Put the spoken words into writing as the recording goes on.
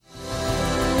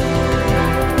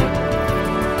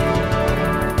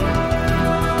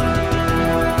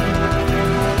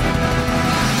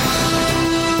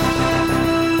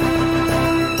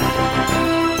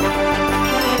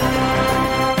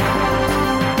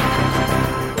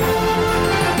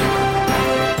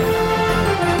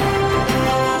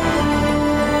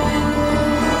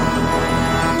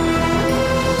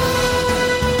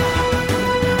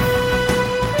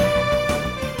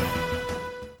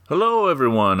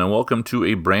everyone, and welcome to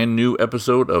a brand new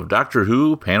episode of Doctor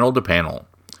Who Panel to Panel.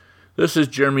 This is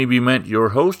Jeremy Bement, your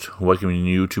host, welcoming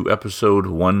you to episode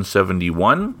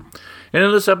 171. And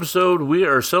in this episode, we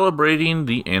are celebrating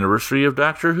the anniversary of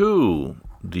Doctor Who.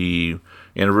 The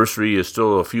anniversary is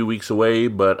still a few weeks away,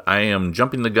 but I am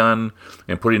jumping the gun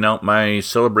and putting out my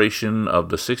celebration of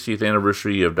the 60th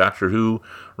anniversary of Doctor Who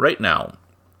right now.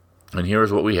 And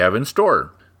here's what we have in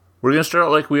store. We're going to start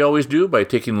out like we always do by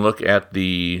taking a look at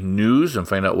the news and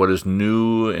find out what is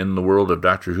new in the world of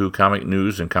Doctor Who comic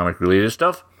news and comic-related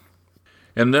stuff.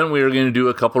 And then we are going to do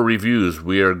a couple reviews.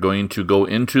 We are going to go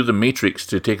into the Matrix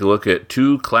to take a look at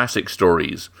two classic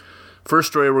stories. First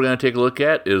story we're going to take a look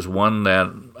at is one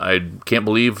that I can't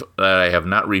believe that I have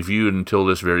not reviewed until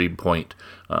this very point.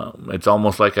 It's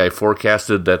almost like I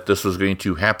forecasted that this was going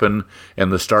to happen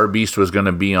and the Star Beast was going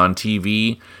to be on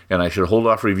TV, and I should hold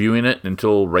off reviewing it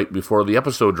until right before the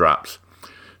episode drops.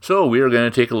 So we are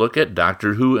going to take a look at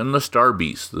Doctor Who and the Star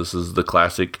Beast. This is the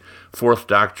classic Fourth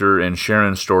Doctor and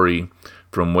Sharon story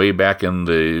from way back in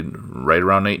right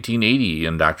around 1980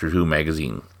 in Doctor Who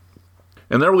magazine.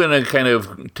 And then we're going to kind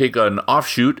of take an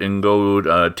offshoot and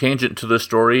go tangent to the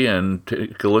story and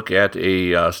take a look at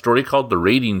a story called The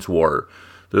Ratings War.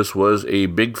 This was a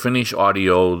Big Finish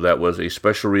audio that was a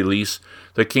special release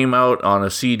that came out on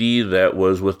a CD that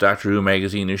was with Doctor Who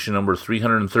magazine issue number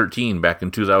 313 back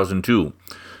in 2002.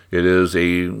 It is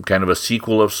a kind of a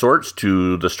sequel of sorts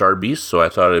to The Star Beast, so I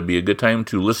thought it'd be a good time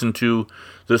to listen to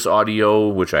this audio,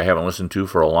 which I haven't listened to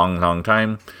for a long, long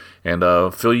time, and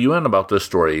fill you in about this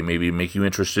story, maybe make you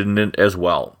interested in it as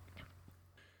well.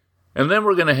 And then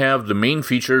we're going to have the main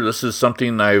feature. This is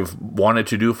something I've wanted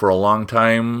to do for a long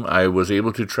time. I was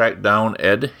able to track down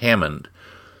Ed Hammond.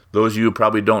 Those of you who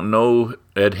probably don't know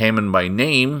Ed Hammond by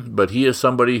name, but he is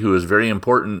somebody who is very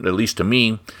important, at least to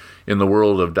me, in the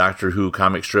world of Doctor Who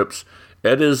comic strips.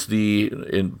 Ed is the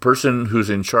person who's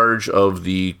in charge of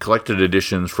the collected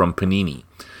editions from Panini.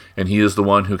 And he is the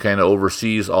one who kind of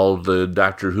oversees all of the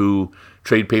Doctor Who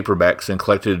trade paperbacks and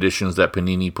collected editions that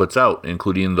Panini puts out,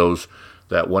 including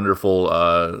that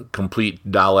wonderful complete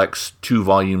Daleks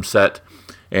 2-volume set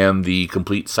and the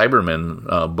complete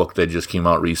Cybermen book that just came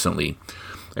out recently.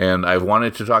 And I've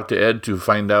wanted to talk to Ed to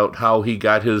find out how he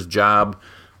got his job,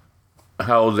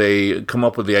 how they come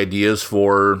up with the ideas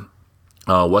for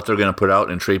what they're going to put out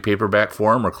in trade paperback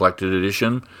form or collected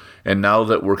edition. And now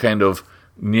that we're kind of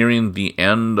nearing the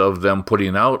end of them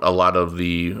putting out a lot of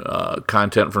the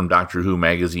content from Doctor Who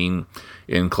magazine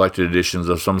in collected editions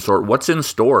of some sort, what's in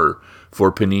store for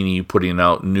Panini putting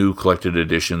out new collected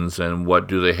editions, and what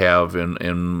do they have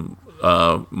in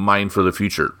mind for the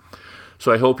future?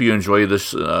 So I hope you enjoy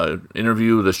this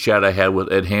interview, this chat I had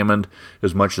with Ed Hammond,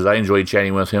 as much as I enjoyed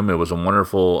chatting with him. It was a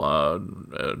wonderful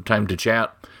time to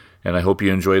chat, and I hope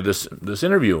you enjoy this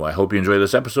interview. I hope you enjoy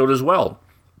this episode as well.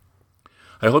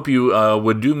 I hope you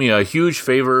would do me a huge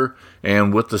favor,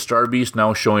 and with the Star Beast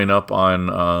now showing up on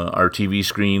our TV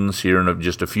screens here in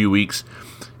just a few weeks,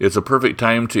 it's a perfect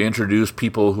time to introduce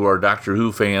people who are Doctor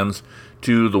Who fans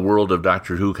to the world of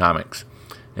Doctor Who comics.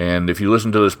 And if you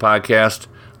listen to this podcast,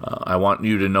 I want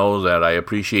you to know that I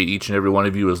appreciate each and every one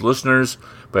of you as listeners,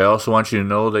 but I also want you to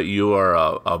know that you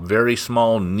are a very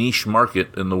small niche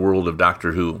market in the world of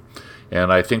Doctor Who.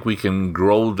 And I think we can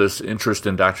grow this interest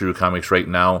in Doctor Who comics right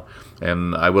now,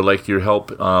 and I would like your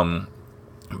help.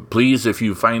 Please, if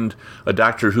you find a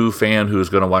Doctor Who fan who is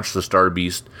going to watch the Star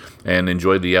Beast and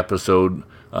enjoy the episode,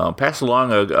 pass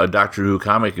along a Doctor Who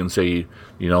comic and say,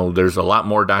 there's a lot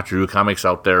more Doctor Who comics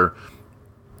out there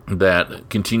that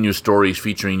continue stories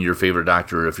featuring your favorite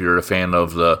Doctor. If you're a fan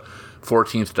of the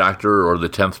 14th Doctor or the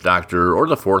 10th Doctor or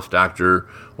the 4th Doctor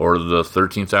or the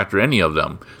 13th Doctor, any of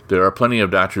them, there are plenty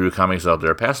of Doctor Who comics out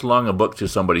there. Pass along a book to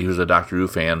somebody who's a Doctor Who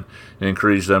fan and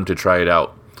encourage them to try it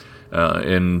out.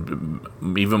 And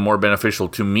even more beneficial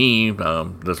to me,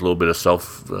 there's a little bit of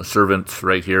self-servant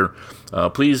right here.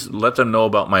 Please let them know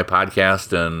about my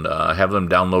podcast and have them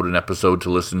download an episode to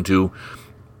listen to.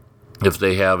 If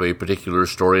they have a particular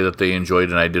story that they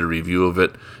enjoyed and I did a review of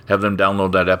it, have them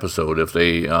download that episode. If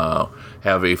they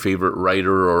have a favorite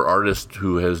writer or artist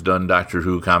who has done Doctor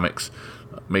Who comics,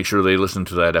 make sure they listen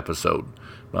to that episode.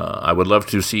 I would love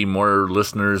to see more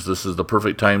listeners. This is the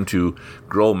perfect time to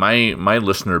grow my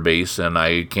listener base, and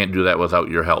I can't do that without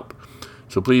your help.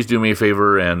 So please do me a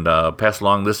favor and pass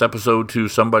along this episode to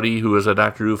somebody who is a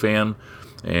Doctor Who fan,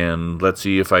 and let's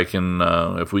see if we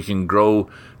can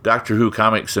grow Doctor Who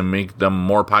comics and make them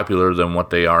more popular than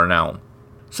what they are now.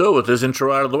 So with this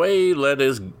intro out of the way,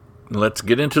 let's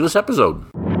get into this episode.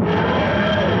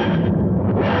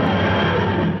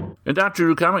 And Doctor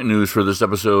Who comic news for this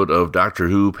episode of Doctor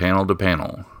Who Panel to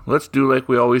Panel. Let's do like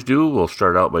we always do. We'll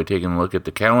start out by taking a look at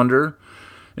the calendar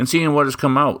and seeing what has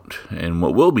come out and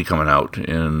what will be coming out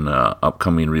in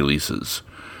upcoming releases.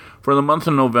 For the month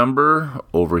of November,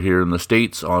 over here in the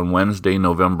States, on Wednesday,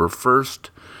 November 1st,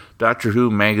 Doctor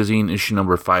Who Magazine issue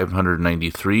number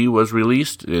 593 was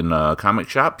released in comic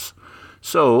shops.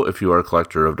 So, if you are a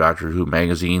collector of Doctor Who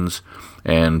magazines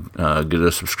and get a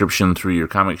subscription through your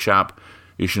comic shop,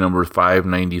 issue number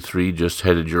 593 just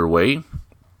headed your way.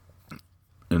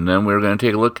 And then we're going to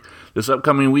take a look. This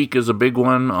upcoming week is a big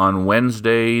one on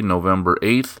Wednesday, November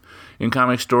 8th. In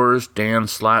comic stores, Dan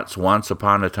Slott's Once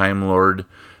Upon a Time Lord.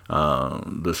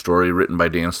 The story written by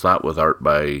Dan Slott with art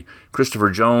by Christopher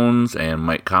Jones and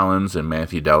Mike Collins and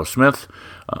Matthew Dow Smith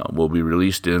will be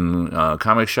released in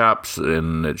comic shops,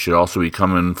 and it should also be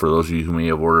coming for those of you who may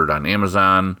have ordered on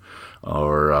Amazon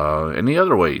or any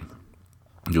other way.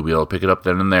 You'll be able to pick it up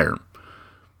then and there.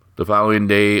 The following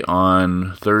day,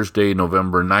 on Thursday,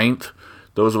 November 9th,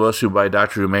 those of us who buy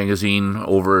Doctor Who magazine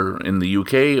over in the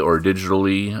UK or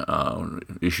digitally,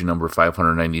 issue number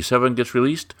 597 gets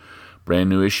released.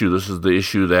 Brand new issue. This is the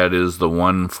issue that is the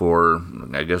one for,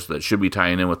 I guess, that should be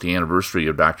tying in with the anniversary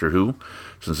of Doctor Who,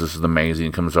 since this is the magazine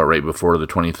that comes out right before the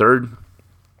 23rd.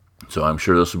 So I'm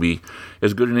sure this will be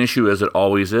as good an issue as it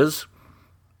always is.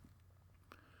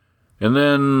 And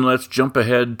then let's jump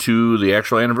ahead to the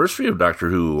actual anniversary of Doctor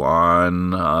Who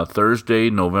on Thursday,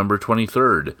 November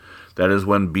 23rd. That is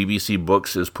when BBC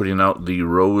Books is putting out the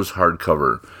Rose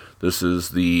hardcover. This is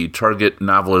the Target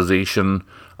novelization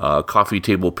coffee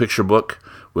table picture book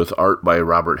with art by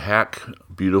Robert Hack.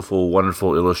 Beautiful,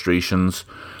 wonderful illustrations.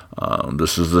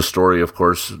 This is the story, of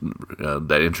course,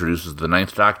 that introduces the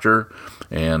Ninth Doctor.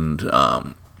 And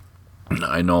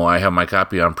I know I have my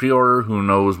copy on pre-order. Who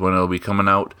knows when it'll be coming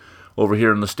out over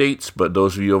here in the States, but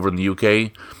those of you over in the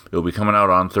UK, it'll be coming out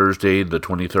on Thursday, the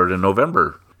 23rd of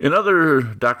November. In other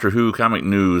Doctor Who comic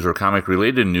news or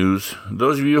comic-related news,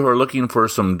 those of you who are looking for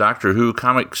some Doctor Who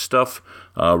comic stuff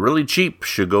really cheap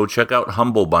should go check out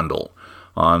Humble Bundle.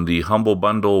 On the Humble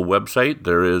Bundle website,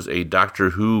 there is a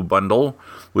Doctor Who bundle,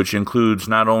 which includes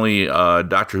not only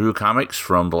Doctor Who comics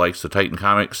from the likes of Titan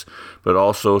Comics, but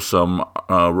also some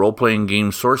role-playing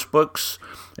game source books,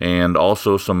 and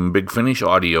also some Big Finish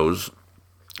audios.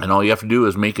 And all you have to do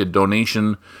is make a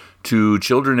donation to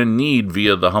Children in Need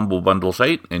via the Humble Bundle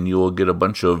site, and you will get a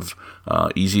bunch of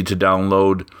easy to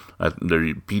download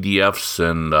PDFs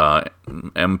and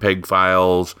MPEG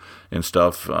files and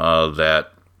stuff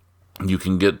that you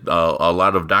can get a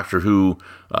lot of Doctor Who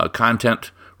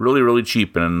content really, really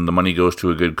cheap, and the money goes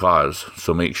to a good cause.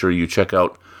 So make sure you check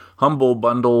out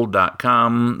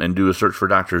humblebundle.com and do a search for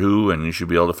Doctor Who, and you should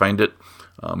be able to find it.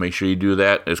 Make sure you do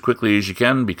that as quickly as you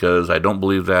can, because I don't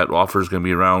believe that offer is going to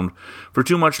be around for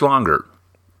too much longer.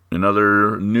 In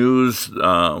other news,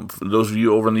 those of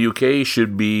you over in the UK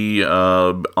should be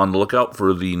on the lookout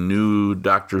for the new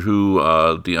Doctor Who,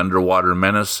 The Underwater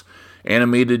Menace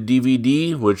animated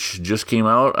DVD, which just came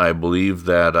out. I believe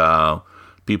that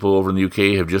people over in the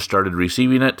UK have just started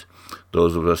receiving it.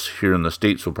 Those of us here in the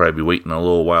States will probably be waiting a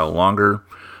little while longer.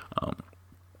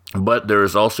 But there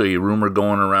is also a rumor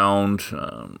going around,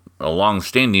 a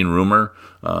long-standing rumor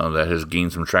that has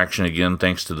gained some traction again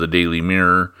thanks to the Daily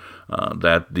Mirror,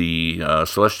 that the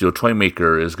Celestial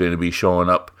Toymaker is going to be showing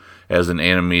up as an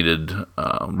animated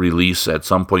release at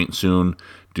some point soon,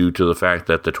 due to the fact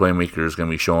that the Toymaker is going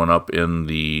to be showing up in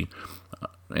the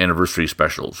anniversary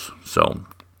specials. So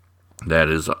that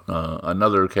is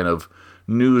another kind of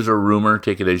news or rumor,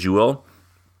 take it as you will.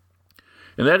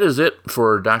 And that is it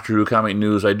for Doctor Who comic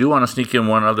news. I do want to sneak in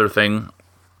one other thing.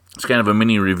 It's kind of a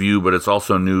mini review, but it's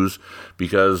also news,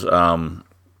 because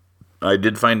I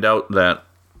did find out that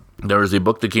there was a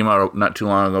book that came out not too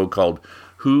long ago called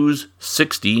Who's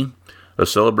 60, A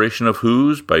Celebration of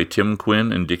Who's by Tim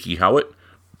Quinn and Dickie Howitt.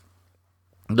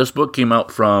 This book came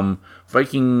out from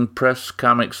Viking Press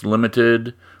Comics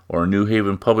Limited or New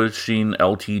Haven Publishing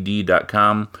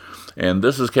Ltd.com. And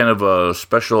this is kind of a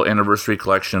special anniversary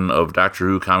collection of Doctor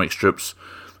Who comic strips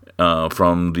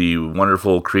from the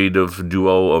wonderful creative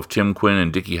duo of Tim Quinn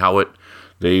and Dickie Howitt.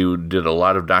 They did a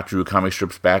lot of Doctor Who comic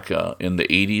strips back in the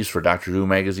 80s for Doctor Who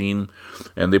magazine.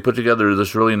 And they put together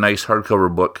this really nice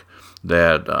hardcover book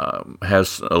that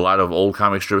has a lot of old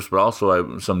comic strips, but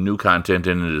also some new content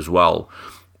in it as well.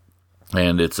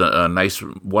 And it's a nice,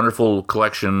 wonderful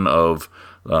collection of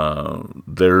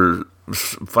their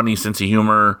funny sense of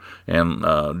humor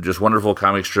and just wonderful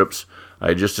comic strips.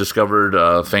 I just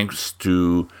discovered, thanks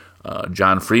to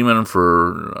John Freeman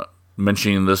for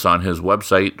mentioning this on his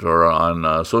website or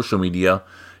on social media,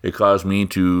 it caused me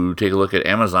to take a look at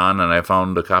Amazon, and I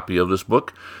found a copy of this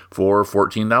book for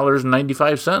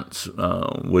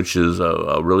 $14.95, which is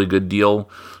a really good deal.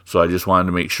 So I just wanted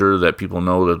to make sure that people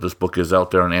know that this book is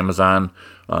out there on Amazon,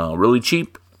 really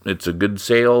cheap. It's a good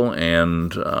sale,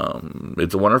 and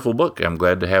it's a wonderful book. I'm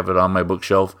glad to have it on my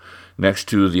bookshelf next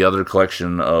to the other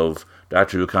collection of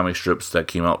Doctor Who comic strips that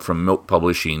came out from Milk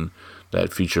Publishing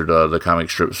that featured the comic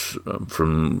strips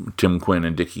from Tim Quinn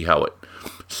and Dickie Howett.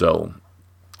 So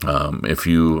if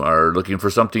you are looking for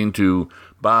something to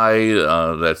buy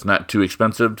that's not too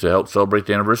expensive to help celebrate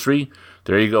the anniversary,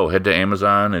 there you go. Head to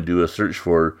Amazon and do a search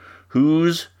for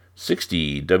Who's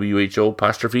 60,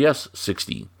 WHO''S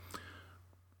 60.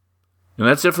 And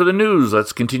that's it for the news.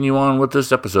 Let's continue on with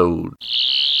this episode.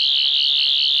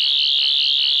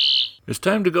 It's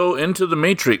time to go into the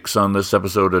Matrix on this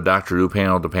episode of Doctor Who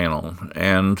Panel to Panel.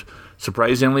 And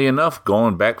surprisingly enough,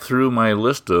 going back through my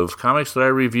list of comics that I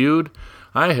reviewed,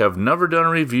 I have never done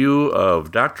a review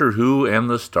of Doctor Who and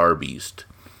the Star Beast.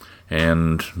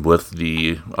 And with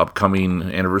the upcoming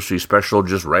anniversary special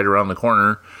just right around the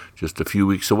corner, just a few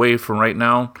weeks away from right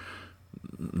now,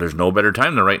 there's no better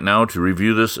time than right now to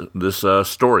review this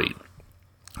story.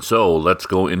 So let's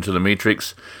go into the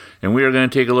Matrix, and we are going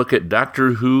to take a look at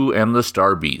Doctor Who and the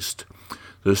Star Beast.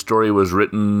 This story was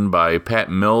written by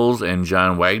Pat Mills and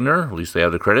John Wagner. At least they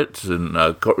have the credits.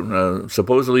 And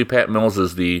supposedly Pat Mills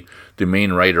is the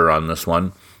main writer on this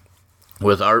one,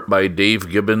 with art by Dave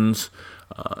Gibbons,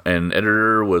 and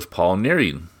editor was Paul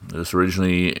Neary. This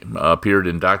originally appeared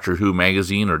in Doctor Who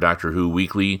Magazine or Doctor Who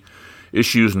Weekly,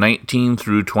 issues 19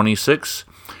 through 26,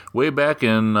 way back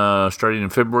in starting in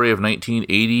February of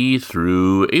 1980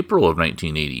 through April of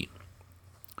 1980.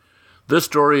 This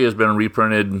story has been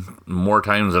reprinted more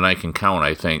times than I can count,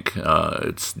 I think.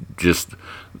 It's just,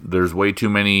 there's way too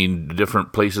many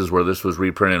different places where this was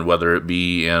reprinted, whether it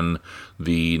be in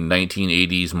the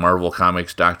 1980s Marvel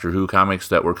Comics, Doctor Who comics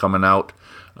that were coming out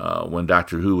when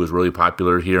Doctor Who was really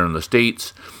popular here in the States,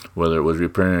 whether it was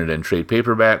reprinted in trade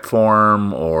paperback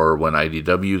form, or when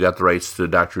IDW got the rights to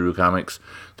Doctor Who comics,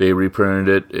 they reprinted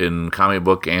it in comic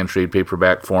book and trade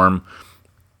paperback form.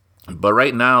 But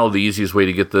right now, the easiest way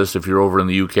to get this, if you're over in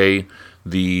the UK,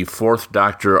 the Fourth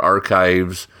Doctor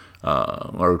Archives,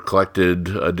 or collected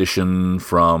edition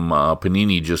from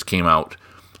Panini just came out.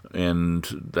 And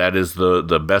that is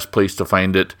the best place to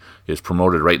find it. It's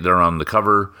promoted right there on the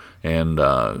cover, and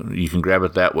you can grab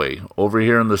it that way. Over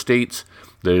here in the States,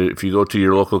 if you go to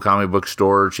your local comic book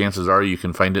store, chances are you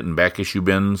can find it in back issue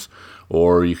bins,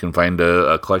 or you can find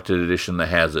a collected edition that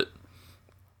has it.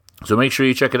 So make sure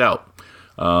you check it out.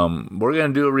 We're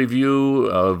going to do a review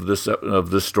of this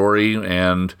story,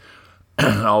 and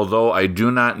although I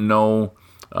do not know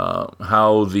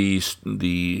how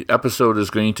the episode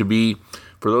is going to be,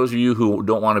 for those of you who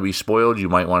don't want to be spoiled, you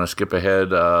might want to skip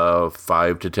ahead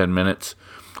 5 to 10 minutes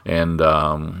and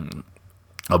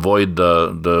avoid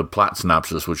the plot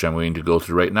synopsis, which I'm going to go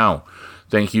through right now.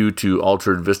 Thank you to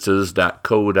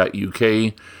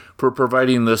alteredvistas.co.uk for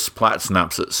providing this plot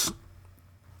synopsis.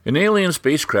 An alien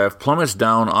spacecraft plummets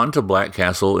down onto Black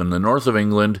Castle in the north of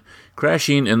England,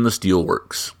 crashing in the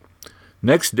steelworks.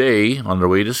 Next day, on their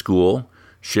way to school,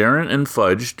 Sharon and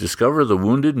Fudge discover the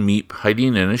wounded Meep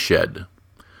hiding in a shed.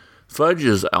 Fudge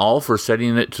is all for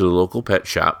selling it to the local pet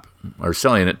shop,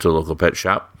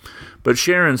 but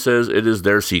Sharon says it is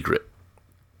their secret.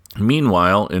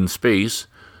 Meanwhile, in space,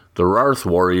 the Rarth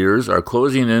warriors are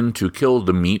closing in to kill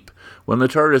the Meep when the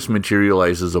TARDIS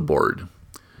materializes aboard.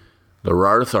 The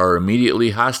Rarth are immediately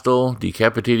hostile,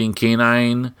 decapitating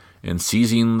K9 and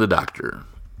seizing the Doctor.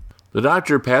 The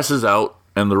Doctor passes out,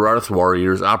 and the Rarth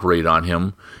warriors operate on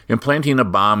him, implanting a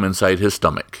bomb inside his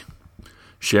stomach.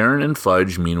 Sharon and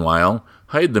Fudge, meanwhile,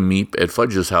 hide the Meep at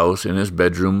Fudge's house in his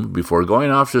bedroom before going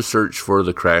off to search for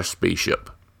the crashed spaceship.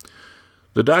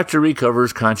 The Doctor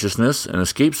recovers consciousness and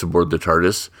escapes aboard the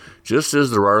TARDIS, just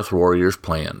as the Rarth warriors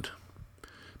planned.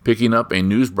 Picking up a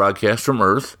news broadcast from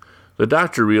Earth, the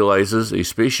Doctor realizes a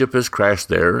spaceship has crashed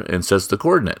there and sets the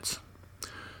coordinates.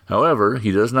 However,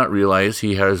 he does not realize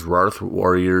he has Rarth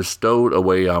warriors stowed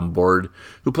away on board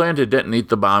who plan to detonate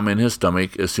the bomb in his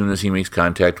stomach as soon as he makes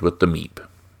contact with the Meep.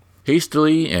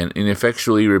 Hastily and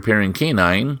ineffectually repairing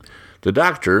K9, the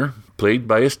Doctor, plagued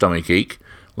by a stomachache,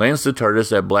 lands the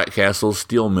TARDIS at Black Castle's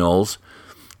steel mills,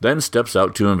 then steps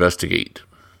out to investigate.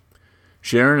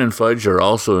 Sharon and Fudge are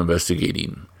also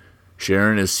investigating.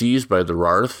 Sharon is seized by the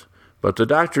Rarth, but the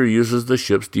Doctor uses the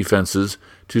ship's defenses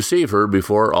to save her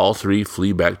before all three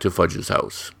flee back to Fudge's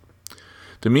house.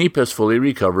 The Meep has fully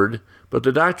recovered, but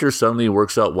the Doctor suddenly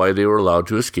works out why they were allowed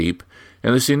to escape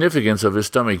and the significance of his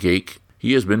stomachache.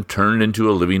 He has been turned into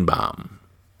a living bomb.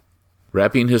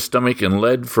 Wrapping his stomach in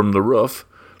lead from the roof,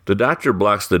 the Doctor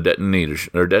blocks the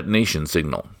detonation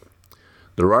signal.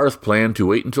 The Rarth plan to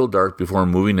wait until dark before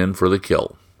moving in for the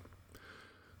kill.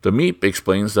 The Meep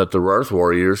explains that the Rarth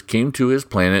warriors came to his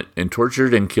planet and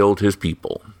tortured and killed his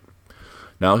people.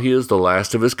 Now he is the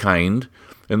last of his kind,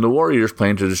 and the warriors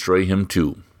plan to destroy him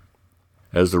too.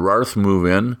 As the Rarth move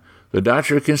in, the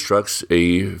Doctor constructs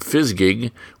a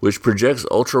Fizzgig which projects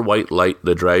ultra-white light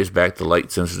that drives back the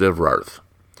light-sensitive Rarth.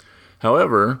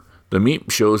 However, the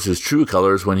Meep shows his true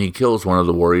colors when he kills one of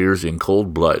the warriors in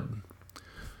cold blood.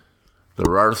 The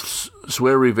Rarths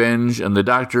swear revenge, and the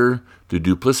Doctor, the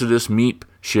duplicitous Meep,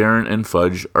 Sharon, and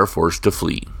Fudge are forced to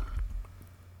flee.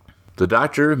 The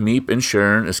Doctor, Meep, and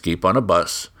Sharon escape on a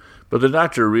bus, but the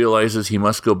Doctor realizes he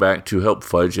must go back to help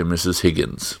Fudge and Mrs.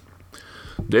 Higgins.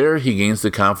 There, he gains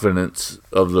the confidence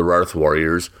of the Rarth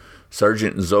warriors,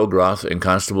 Sergeant Zogroth and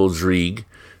Constable Zreeg,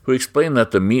 who explain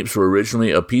that the Meeps were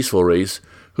originally a peaceful race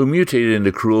who mutated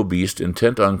into cruel beasts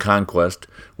intent on conquest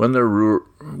when their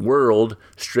world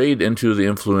strayed into the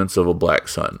influence of a black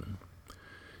sun.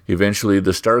 Eventually,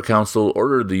 the Star Council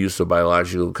ordered the use of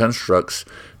biological constructs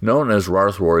known as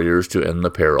Rarth warriors to end the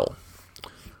peril.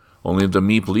 Only the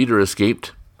Meep leader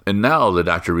escaped, and now the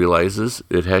Doctor realizes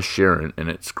it has Sharon in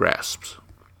its grasp.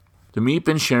 The Meep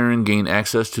and Sharon gain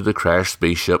access to the crashed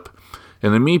spaceship,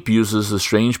 and the Meep uses the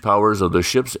strange powers of the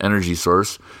ship's energy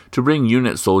source to bring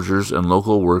unit soldiers and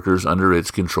local workers under its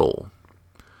control.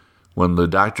 When the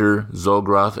Doctor,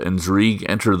 Zogroth, and Zreeg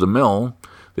enter the mill,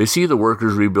 they see the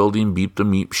workers rebuilding Beep the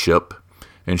Meep ship,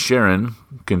 and Sharon,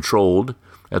 controlled,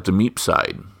 at the Meep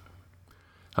side.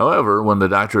 However, when the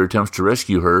Doctor attempts to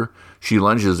rescue her, she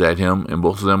lunges at him, and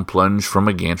both of them plunge from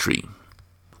a gantry.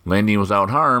 Landing without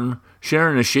harm,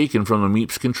 Sharon is shaken from the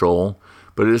Meep's control,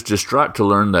 but is distraught to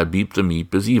learn that Beep the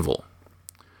Meep is evil.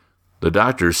 The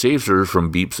Doctor saves her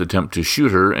from Beep's attempt to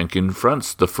shoot her and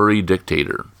confronts the furry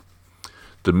dictator.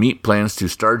 The Meep plans to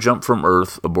star jump from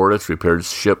Earth aboard its repaired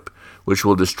ship, which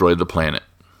will destroy the planet.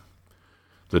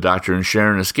 The Doctor and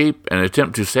Sharon escape and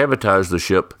attempt to sabotage the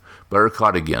ship, but are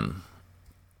caught again.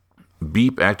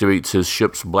 Beep activates his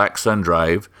ship's Black Sun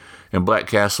drive, and Black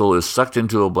Castle is sucked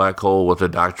into a black hole with the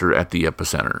Doctor at the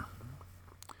epicenter.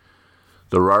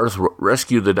 The Rarth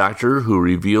rescue the Doctor, who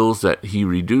reveals that he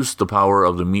reduced the power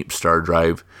of the Meep star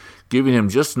drive, giving him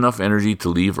just enough energy to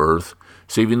leave Earth,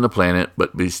 saving the planet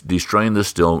but destroying the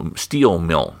steel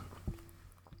mill.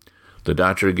 The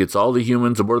Doctor gets all the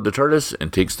humans aboard the TARDIS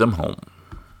and takes them home.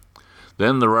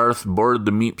 Then the Rarth board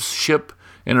the Meep's ship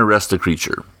and arrest the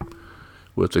creature.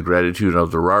 With the gratitude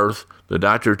of the Rarth, the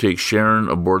Doctor takes Sharon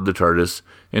aboard the TARDIS,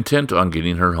 intent on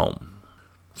getting her home.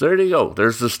 So there you go.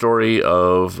 There's the story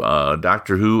of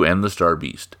Doctor Who and the Star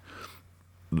Beast.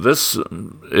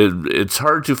 It's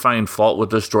hard to find fault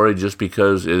with this story just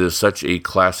because it is such a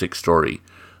classic story.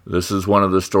 This is one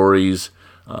of the stories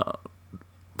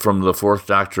from the Fourth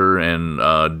Doctor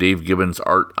and Dave Gibbons'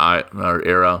 art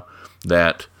era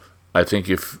that I think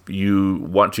if you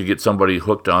want to get somebody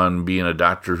hooked on being a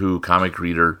Doctor Who comic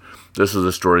reader, this is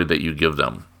a story that you give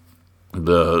them.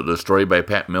 The story by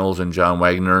Pat Mills and John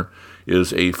Wagner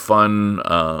is a fun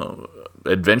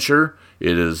adventure.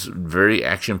 It is very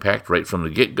action-packed right from the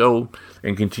get-go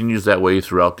and continues that way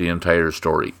throughout the entire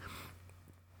story.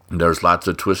 There's lots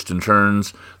of twists and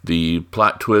turns. The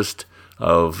plot twist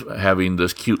of having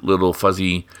this cute little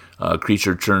fuzzy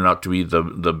creature turn out to be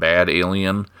the bad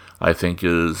alien, I think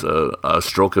is a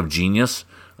stroke of genius.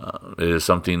 It is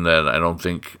something that I don't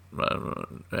think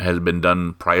has been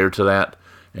done prior to that,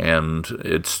 and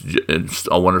it's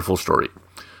a wonderful story.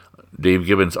 Dave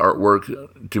Gibbons'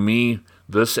 artwork, to me,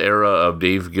 this era of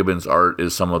Dave Gibbons' art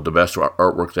is some of the best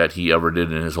artwork that he ever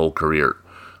did in his whole career.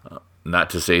 Not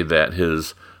to say that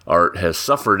his art has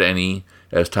suffered any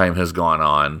as time has gone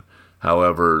on.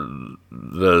 However,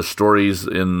 the stories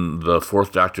in the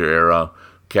Fourth Doctor era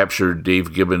captured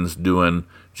Dave Gibbons doing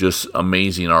just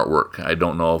amazing artwork. I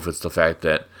don't know if it's the fact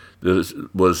that this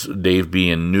was Dave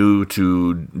being new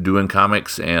to doing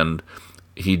comics and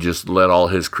he just let all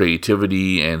his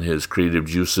creativity and his creative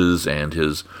juices and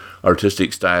his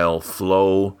artistic style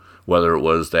flow, whether it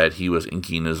was that he was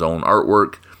inking his own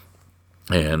artwork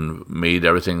and made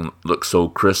everything look so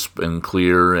crisp and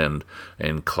clear and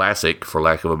classic, for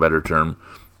lack of a better term.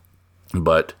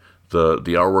 But the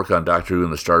artwork on Doctor Who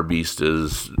and the Star Beast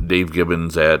is Dave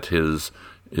Gibbons at his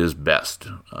best,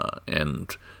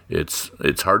 and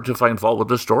it's hard to find fault with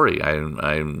the story.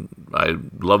 I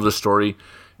love the story.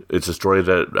 It's a story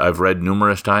that I've read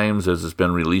numerous times as it's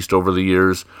been released over the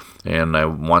years, and I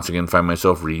once again find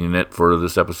myself reading it for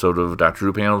this episode of Doctor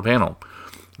Who Panel to Panel.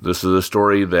 This is a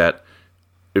story that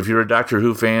if you're a Doctor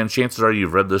Who fan, chances are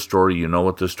you've read this story, you know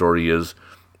what this story is.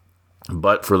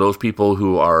 But for those people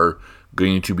who are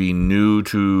going to be new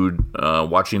to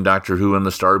watching Doctor Who and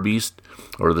the Star Beast,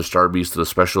 or the Star Beast, the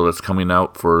special that's coming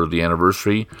out for the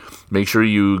anniversary, make sure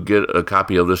you get a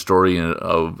copy of this story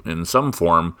in some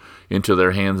form into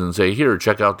their hands and say, here,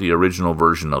 check out the original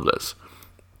version of this.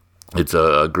 It's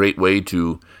a great way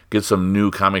to get some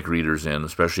new comic readers in,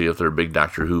 especially if they're big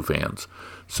Doctor Who fans.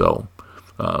 So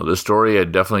this story,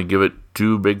 I'd definitely give it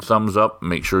 2 big thumbs up.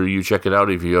 Make sure you check it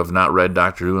out if you have not read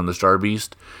Doctor Who and the Star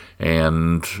Beast,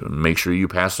 and make sure you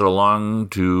pass it along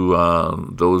to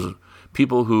those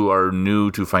people who are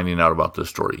new to finding out about this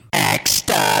story.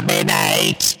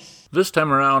 Exterminate! This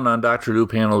time around on Doctor Who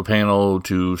Panel to Panel,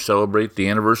 to celebrate the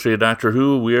anniversary of Doctor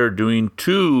Who, we are doing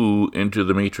 2 Into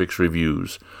the Matrix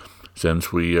reviews.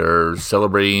 Since we are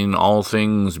celebrating all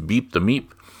things Beep the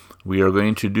Meep, we are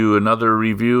going to do another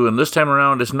review, and this time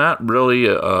around it's not really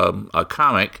a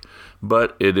comic,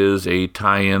 but it is a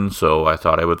tie-in, so I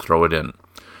thought I would throw it in.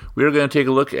 We are going to take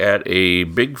a look at a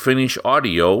Big Finish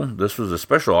audio. This was a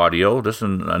special audio. This is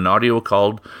an audio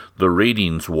called The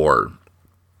Ratings War.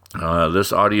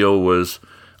 This audio was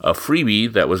a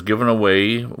freebie that was given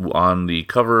away on the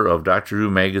cover of Doctor Who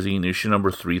magazine, issue number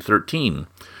 313.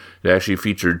 It actually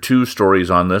featured 2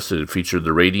 stories on this. It featured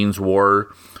The Ratings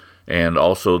War and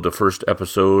also the first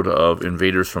episode of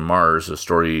Invaders from Mars, a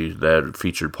story that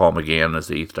featured Paul McGann as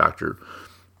the 8th Doctor.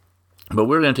 But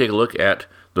we're going to take a look at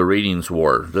The Ratings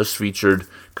War. This featured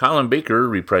Colin Baker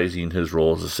reprising his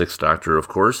role as the 6th Doctor, of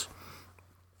course,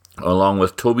 along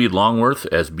with Toby Longworth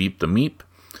as Beep the Meep,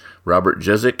 Robert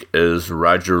Jezik as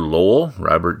Roger Lowell.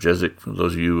 Robert Jezik, for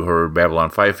those of you who are Babylon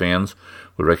 5 fans,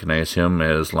 would recognize him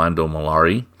as Lando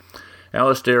Malari.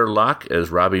 Alistair Locke as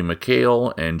Robbie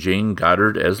McHale, and Jane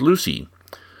Goddard as Lucy.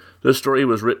 This story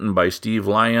was written by Steve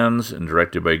Lyons and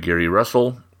directed by Gary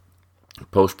Russell.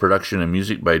 Post-production and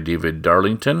music by David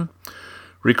Darlington.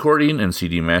 Recording and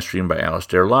CD mastering by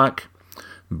Alistair Locke.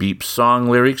 Beep song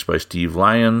lyrics by Steve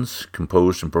Lyons,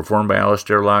 composed and performed by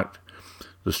Alistair Locke.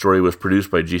 The story was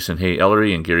produced by Jason Hay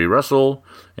Ellery and Gary Russell,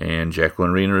 and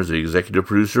Jacqueline Rayner is the executive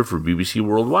producer for BBC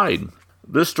Worldwide.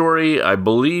 This story, I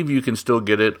believe you can still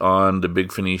get it on the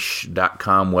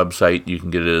BigFinish.com website. You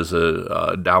can get it as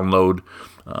a download.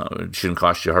 It shouldn't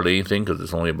cost you hardly anything because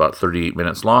it's only about 38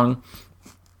 minutes long.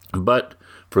 But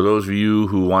for those of you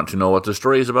who want to know what the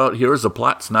story is about, here is a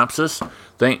plot synopsis,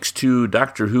 thanks to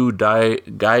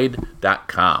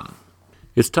DoctorWhoGuide.com.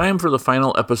 It's time for the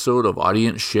final episode of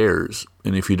Audience Shares,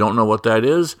 and if you don't know what that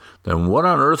is, then what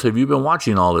on earth have you been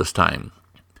watching all this time?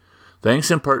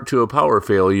 Thanks in part to a power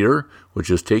failure, which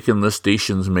has taken this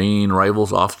station's main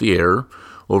rivals off the air,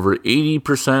 over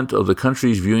 80% of the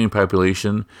country's viewing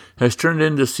population has turned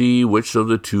in to see which of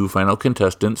the 2 final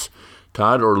contestants,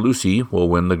 Todd or Lucy, will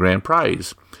win the grand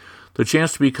prize, the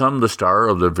chance to become the star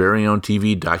of their very own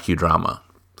TV docudrama.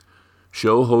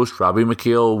 Show host Robbie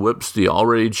McHale whips the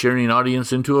already cheering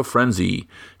audience into a frenzy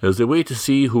as they wait to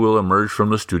see who will emerge from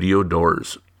the studio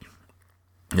doors.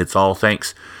 It's all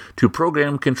thanks to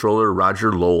program controller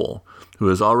Roger Lowell, who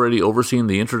has already overseen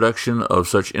the introduction of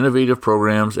such innovative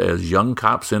programs as Young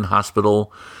Cops in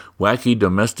Hospital, Wacky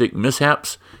Domestic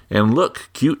Mishaps, and Look,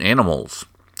 Cute Animals.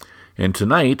 And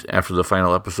tonight, after the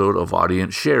final episode of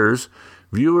Audience Shares,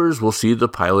 viewers will see the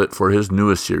pilot for his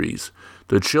newest series,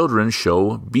 the children's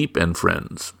show Beep and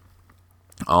Friends.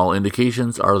 All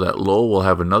indications are that Lowell will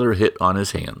have another hit on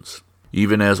his hands.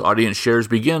 Even as Audience Shares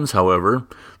begins, however,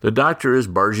 the Doctor is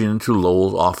barging into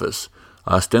Lowell's office,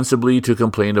 ostensibly to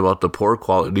complain about the poor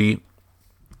quality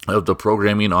of the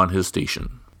programming on his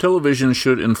station. Television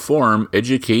should inform,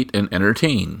 educate, and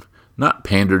entertain, not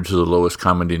pander to the lowest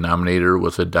common denominator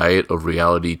with a diet of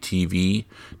reality TV,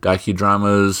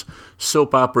 docudramas,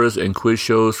 soap operas, and quiz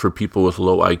shows for people with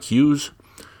low IQs.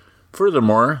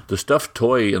 Furthermore, the stuffed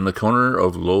toy in the corner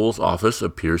of Lowell's office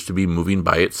appears to be moving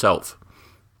by itself.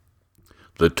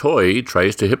 The toy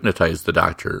tries to hypnotize the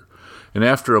Doctor, and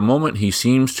after a moment he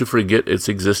seems to forget its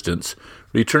existence,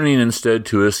 returning instead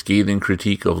to a scathing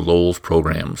critique of Lowell's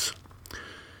programs.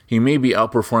 He may be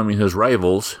outperforming his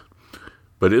rivals,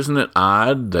 but isn't it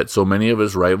odd that so many of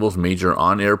his rivals' major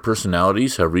on-air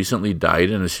personalities have recently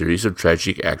died in a series of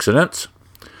tragic accidents?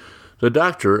 The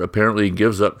Doctor apparently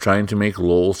gives up trying to make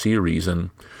Lowell see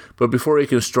reason, but before he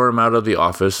can storm out of the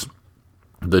office,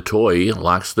 the toy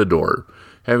locks the door.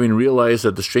 Having realized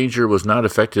that the stranger was not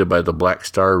affected by the black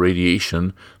star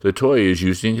radiation, the toy is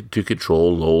using to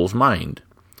control Lowell's mind.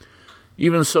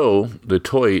 Even so, the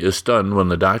toy is stunned when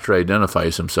the Doctor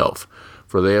identifies himself,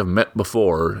 for they have met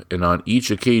before, and on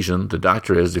each occasion the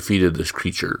Doctor has defeated this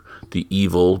creature, the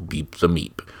evil Beep the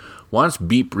Meep. Once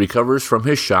Beep recovers from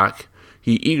his shock,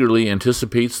 he eagerly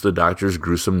anticipates the doctor's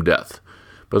gruesome death,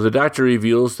 but the doctor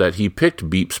reveals that he picked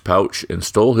Beep's pouch and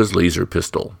stole his laser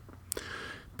pistol.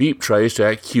 Beep tries to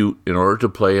act cute in order to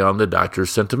play on the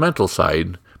doctor's sentimental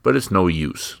side, but it's no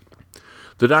use.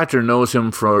 The doctor knows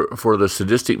him for the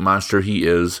sadistic monster he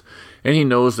is, and he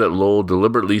knows that Lowell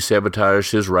deliberately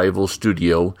sabotaged his rival's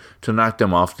studio to knock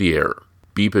them off the air.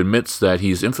 Beep admits that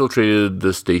he's infiltrated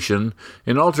the station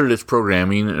and altered its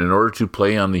programming in order to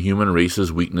play on the human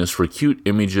race's weakness for cute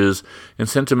images and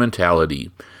sentimentality,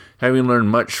 having learned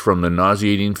much from the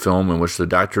nauseating film in which the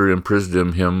Doctor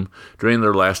imprisoned him during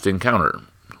their last encounter,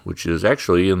 which is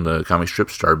actually in the comic strip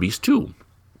Star Beast 2.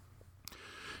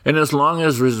 And as long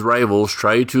as his rivals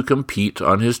try to compete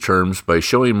on his terms by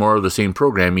showing more of the same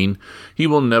programming, he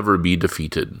will never be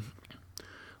defeated.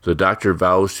 The Doctor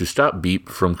vows to stop Beep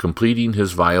from completing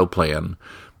his vile plan,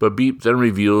 but Beep then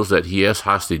reveals that he has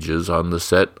hostages on the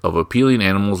set of Appealing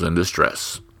Animals in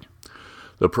Distress.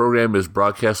 The program is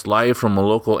broadcast live from a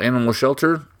local animal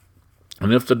shelter,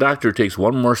 and if the Doctor takes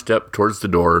one more step towards the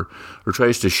door or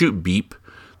tries to shoot Beep,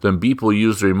 then Beep will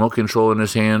use the remote control in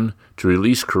his hand to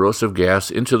release corrosive gas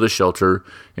into the shelter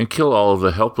and kill all of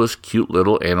the helpless, cute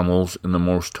little animals in the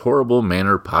most horrible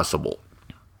manner possible.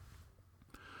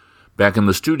 Back in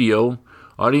the studio,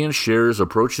 Audience Shares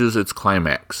approaches its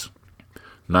climax.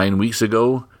 9 weeks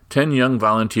ago, 10 young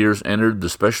volunteers entered the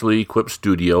specially equipped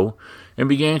studio and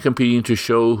began competing to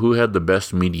show who had the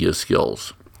best media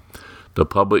skills. The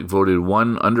public voted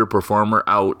one underperformer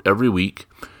out every week,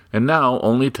 and now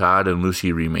only Todd and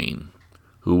Lucy remain.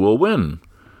 Who will win?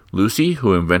 Lucy,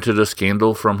 who invented a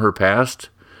scandal from her past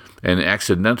and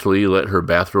accidentally let her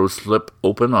bathrobe slip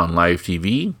open on live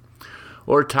TV?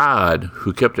 Or Todd,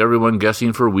 who kept everyone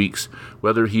guessing for weeks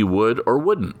whether he would or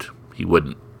wouldn't? He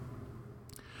wouldn't.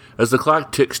 As the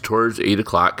clock ticks towards 8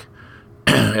 o'clock,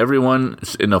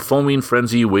 everyone's in a foaming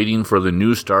frenzy waiting for the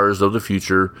new stars of the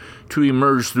future to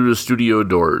emerge through the studio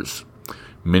doors.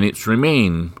 Minutes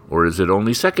remain, or is it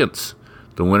only seconds?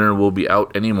 The winner will be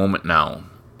out any moment now.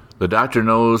 The Doctor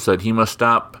knows that he must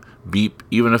stop Beep,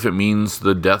 even if it means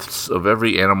the deaths of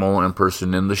every animal and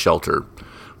person in the shelter.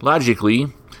 Logically,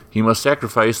 he must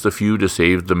sacrifice the few to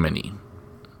save the many.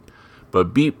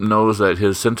 But Beep knows that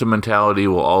his sentimentality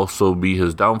will also be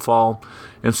his downfall,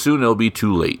 and soon it'll be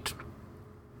too late.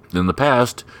 In the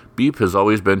past, Beep has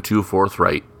always been too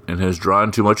forthright, and has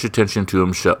drawn too much attention to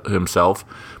himself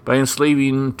by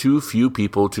enslaving too few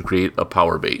people to create a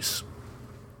power base.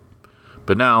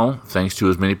 But now, thanks to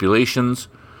his manipulations,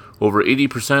 over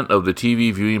 80% of the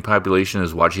TV viewing population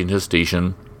is watching his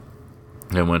station,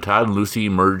 and when Todd and Lucy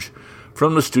emerge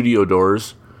from the studio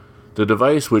doors, the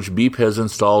device which Beep has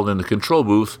installed in the control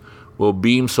booth will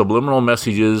beam subliminal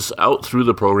messages out through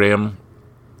the program,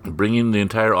 bringing the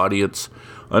entire audience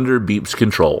under Beep's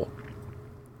control.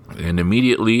 And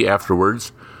immediately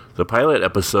afterwards, the pilot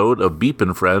episode of Beep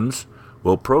and Friends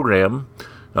will program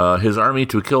his army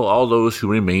to kill all those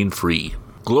who remain free.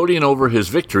 Gloating over his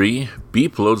victory,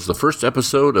 Beep loads the first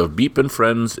episode of Beep and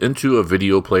Friends into a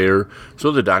video player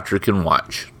so the Doctor can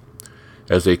watch.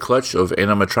 As a clutch of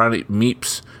animatronic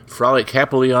meeps frolic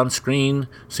happily on screen,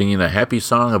 singing a happy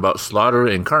song about slaughter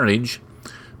and carnage,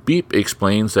 Beep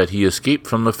explains that he escaped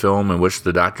from the film in which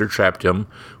the Doctor trapped him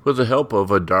with the help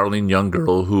of a darling young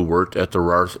girl who worked at the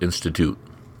Rarth Institute.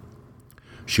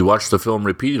 She watched the film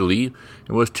repeatedly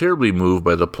and was terribly moved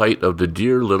by the plight of the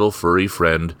dear little furry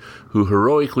friend who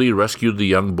heroically rescued the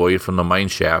young boy from the mine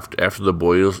shaft after the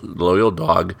boy's loyal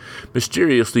dog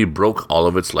mysteriously broke all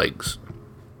of its legs.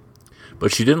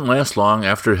 But she didn't last long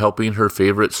after helping her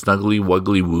favorite Snuggly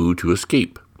Wuggly Woo to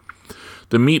escape.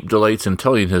 The Meep delights in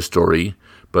telling his story,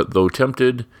 but though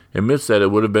tempted, admits that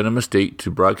it would have been a mistake to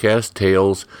broadcast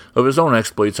tales of his own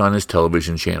exploits on his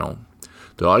television channel.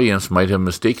 The audience might have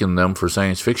mistaken them for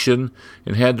science fiction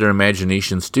and had their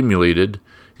imagination stimulated,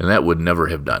 and that would never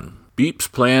have done. Beep's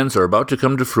plans are about to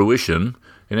come to fruition,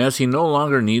 and as he no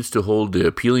longer needs to hold the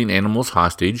appealing animals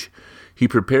hostage, he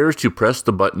prepares to press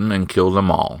the button and kill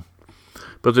them all.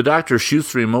 But the Doctor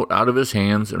shoots the remote out of his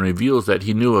hands and reveals that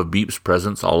he knew of Beep's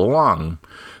presence all along.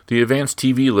 The advanced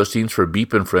TV listings for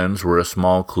Beep and Friends were a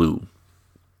small clue.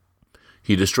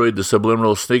 He destroyed the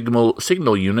subliminal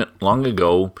signal unit long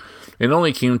ago and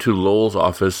only came to Lowell's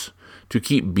office to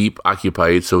keep Beep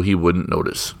occupied so he wouldn't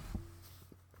notice.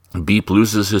 Beep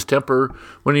loses his temper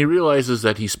when he realizes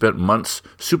that he spent months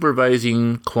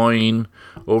supervising, cloying,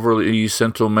 overly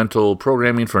sentimental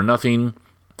programming for nothing,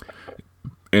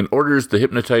 and orders the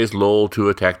hypnotized Lowell to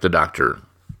attack the Doctor.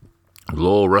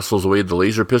 Lowell wrestles away the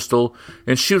laser pistol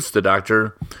and shoots the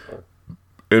Doctor,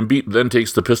 and Beep then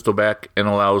takes the pistol back and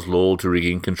allows Lowell to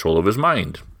regain control of his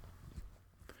mind.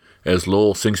 As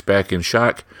Lowell sinks back in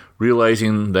shock,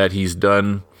 realizing that he's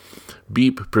done,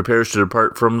 Beep prepares to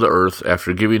depart from the earth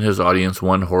after giving his audience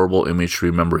one horrible image to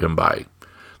remember him by: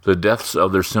 the deaths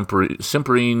of their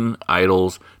simpering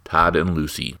idols, Todd and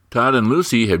Lucy. Todd and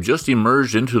Lucy have just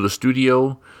emerged into the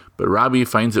studio, but Robbie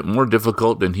finds it more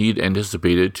difficult than he'd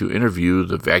anticipated to interview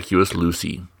the vacuous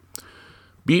Lucy.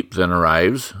 Beep then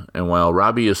arrives, and while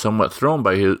Robbie is somewhat thrown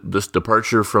by this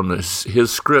departure from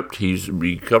his script, he's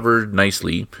recovered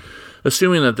nicely,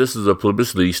 assuming that this is a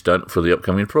publicity stunt for the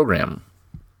upcoming program.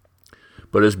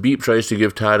 But as Beep tries to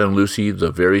give Todd and Lucy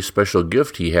the very special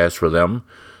gift he has for them,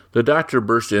 the Doctor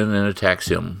bursts in and attacks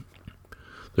him.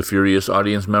 The furious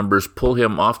audience members pull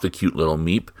him off the cute little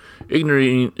Meep,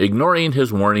 ignoring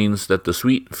his warnings that the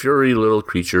sweet, furry little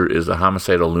creature is a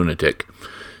homicidal lunatic,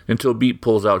 until Beep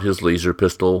pulls out his laser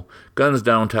pistol, guns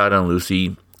down Todd and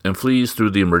Lucy, and flees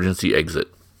through the emergency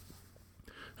exit.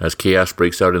 As chaos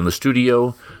breaks out in the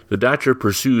studio, the Doctor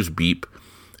pursues Beep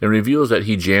and reveals that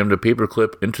he jammed a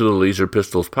paperclip into the laser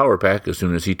pistol's power pack as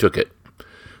soon as he took it.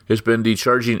 It's been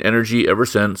discharging energy ever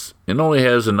since, and only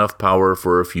has enough power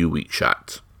for a few weak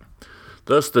shots.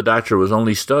 Thus, the Doctor was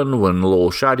only stunned when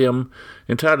Lowell shot him,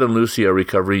 and Todd and Lucy are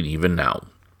recovering even now.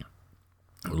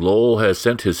 Lowell has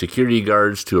sent his security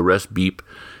guards to arrest Beep,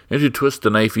 and to twist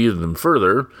the knife even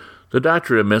further, the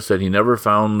Doctor admits that he never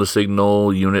found the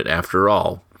signal unit after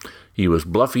all. He was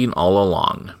bluffing all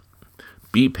along.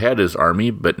 Beep had his army,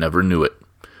 but never knew it.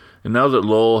 And now that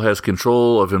Lowell has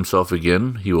control of himself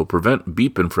again, he will prevent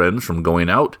Beep and friends from going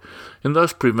out, and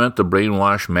thus prevent the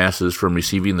brainwashed masses from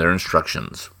receiving their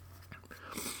instructions.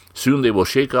 Soon they will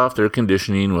shake off their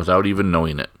conditioning without even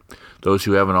knowing it, those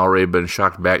who haven't already been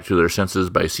shocked back to their senses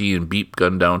by seeing Beep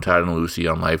gun down Todd and Lucy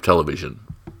on live television.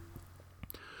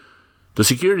 The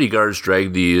security guards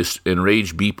drag the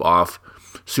enraged Beep off.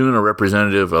 Soon a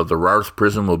representative of the Rarth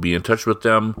prison will be in touch with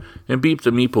them, and Beep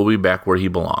the Meep will be back where he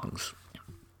belongs.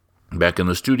 Back in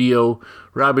the studio,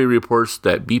 Robbie reports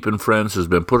that Beep and Friends has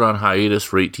been put on hiatus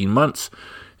for 18 months,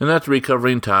 and that the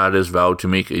recovering Todd has vowed to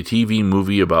make a TV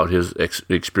movie about his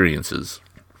experiences.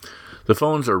 The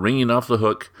phones are ringing off the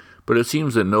hook, but it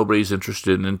seems that nobody's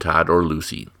interested in Todd or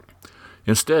Lucy.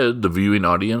 Instead, the viewing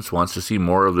audience wants to see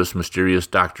more of this mysterious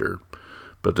Doctor,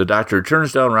 but the Doctor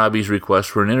turns down Robbie's request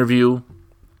for an interview.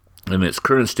 In its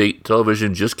current state,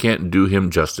 television just can't do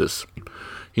him justice.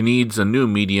 He needs a new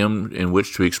medium in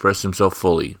which to express himself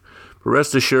fully. But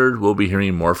rest assured, we'll be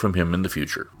hearing more from him in the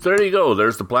future. So there you go.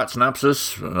 There's the plot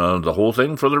synopsis, the whole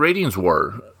thing for the ratings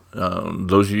war.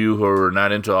 Those of you who are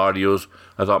not into audios,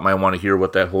 I thought might want to hear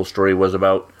what that whole story was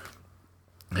about.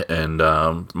 And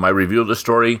my review of the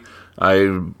story,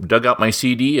 I dug out my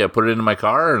CD, I put it in my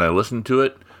car, and I listened to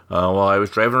it while I was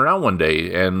driving around one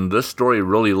day. And this story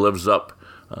really lives up.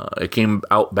 It came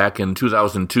out back in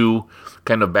 2002,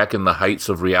 kind of back in the heights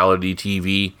of reality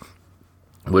TV,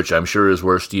 which I'm sure is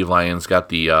where Steve Lyons got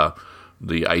the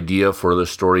idea for this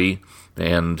story.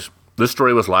 And this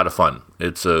story was a lot of fun.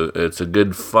 It's a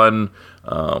good fun,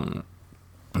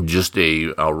 just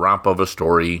a romp of a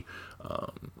story.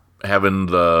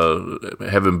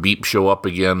 Having Beep show up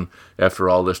again after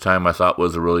all this time, I thought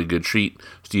was a really good treat.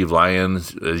 Steve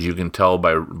Lyons, as you can tell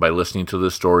by listening to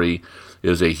this story,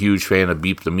 is a huge fan of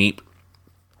Beep the Meep,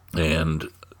 and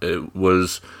it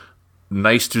was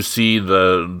nice to see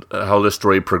how this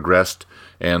story progressed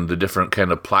and the different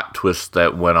kind of plot twists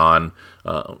that went on.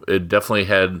 It definitely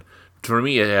had, for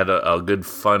me, it had a good,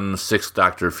 fun Sixth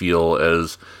Doctor feel,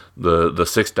 as the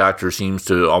Sixth Doctor seems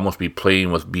to almost be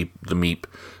playing with Beep the Meep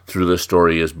through this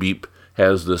story, as Beep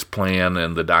has this plan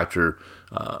and the Doctor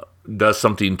does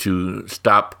something to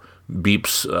stop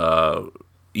Beep's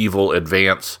evil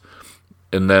advance,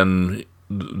 and then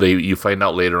you find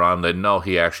out later on that no,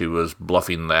 he actually was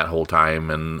bluffing that whole time,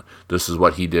 and this is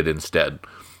what he did instead.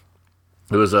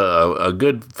 It was a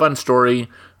good, fun story.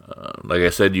 Like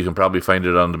I said, you can probably find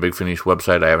it on the Big Finish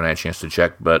website. I haven't had a chance to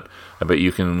check, but I bet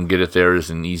you can get it there. It's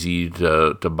an easy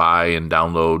to buy and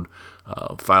download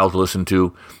file to listen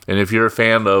to. And if you're a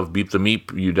fan of Beep the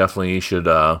Meep, you definitely should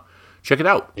check it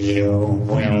out. You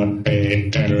will be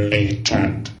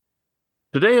deleted.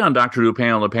 Today on Doctor Who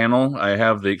Panel to Panel, I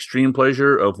have the extreme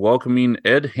pleasure of welcoming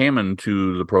Ed Hammond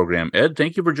to the program. Ed,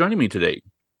 thank you for joining me today.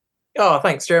 Oh,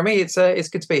 thanks, Jeremy. It's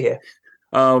good to be here.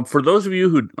 For those of you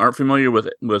who aren't familiar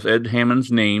with Ed Hammond's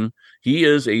name, he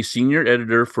is a senior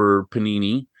editor for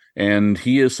Panini, and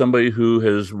he is somebody who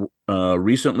has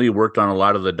recently worked on a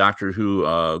lot of the Doctor Who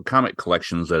comic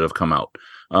collections that have come out.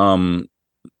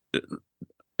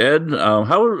 Ed,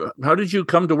 how did you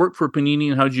come to work for Panini,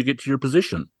 and how did you get to your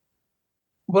position?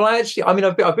 Well, I've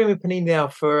been with Panini now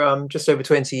for just over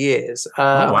 20 years. Oh,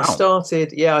 wow. I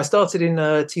started in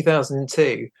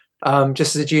 2002,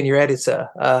 just as a junior editor,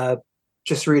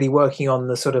 just really working on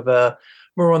the sort of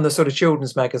more on the sort of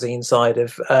children's magazine side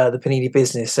of the Panini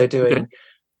business. So doing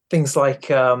things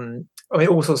like all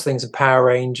sorts of things, Power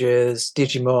Rangers,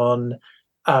 Digimon,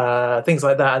 things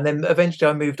like that. And then eventually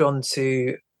I moved on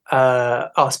to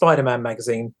our Spider-Man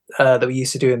magazine that we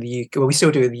used to do in the UK. Well, we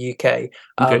still do in the UK.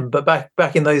 But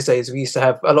back in those days, we used to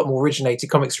have a lot more originated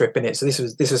comic strip in it. So this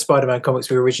was Spider-Man comics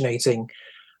we were originating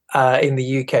in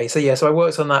the UK. So so I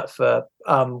worked on that for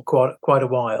quite a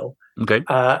while.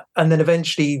 And then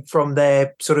eventually from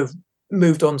there, sort of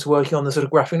moved on to working on the sort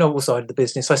of graphic novel side of the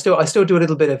business. I still do a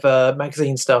little bit of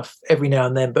magazine stuff every now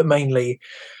and then, but mainly,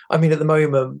 at the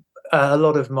moment, a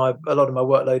lot of my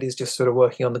workload is just sort of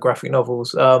working on the graphic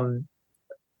novels.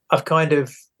 I've kind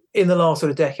of, in the last sort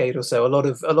of decade or so, a lot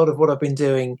of what I've been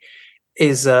doing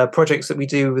is projects that we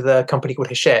do with a company called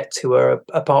Hachette, who are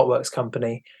a Partworks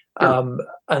company, and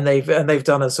they've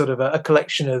done a sort of a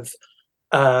collection of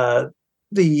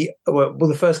the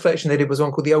first collection they did was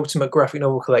one called the Ultimate Graphic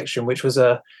Novel Collection, which was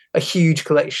a huge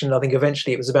collection. I think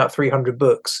eventually it was about 300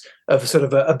 books of sort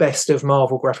of a best of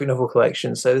Marvel graphic novel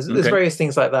collection. So there's various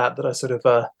things like that I sort of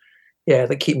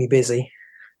that keep me busy.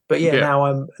 But now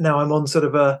I'm on sort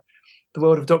of the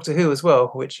world of Doctor Who as well,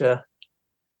 which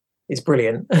is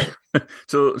brilliant.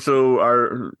 So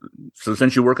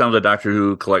since you work on the Doctor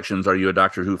Who collections, are you a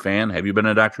Doctor Who fan? Have you been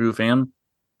a Doctor Who fan?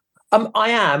 I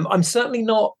am. I'm certainly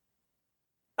not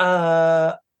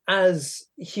as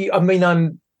huge.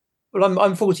 I'm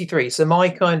 43, so my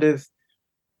kind of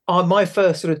my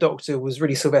first sort of Doctor was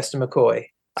really Sylvester McCoy.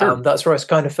 That's where I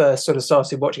kind of first sort of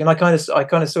started watching, and I kind of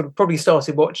sort of probably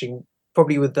started watching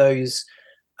with those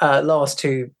last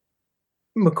two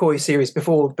McCoy series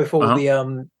before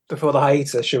the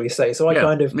hiatus, shall we say? So I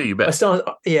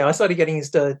started getting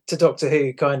into Doctor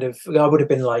Who kind of. I would have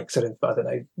been like sort of, I don't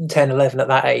know, 10, 11 at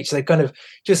that age. So kind of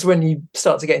just when you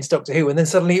start to get into Doctor Who, and then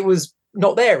suddenly it was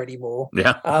not there anymore.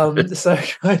 So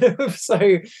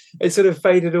it sort of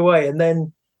faded away, and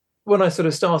then when I sort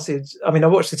of started, I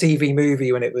watched the TV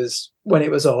movie when it was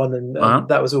on, and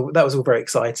that was all very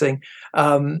exciting.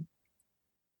 And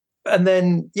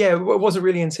then it wasn't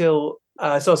really until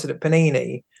I started at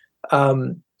Panini.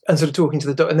 And sort of talking to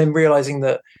the doctor, and then realizing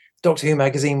that Doctor Who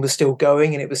magazine was still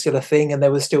going and it was still a thing, and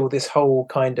there was still this whole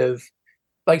kind of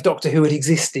like Doctor Who had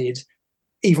existed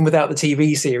even without the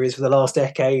TV series for the last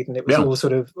decade, and it was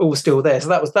all still there. So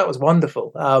that was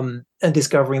wonderful. And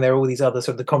discovering there are all these other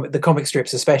sort of the comic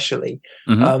strips, especially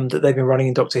that they've been running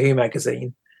in Doctor Who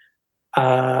magazine.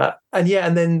 And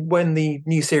then when the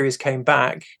new series came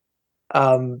back,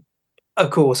 of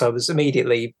course I was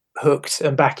immediately hooked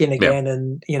and back in again,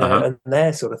 and and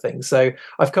there sort of thing. So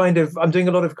I'm doing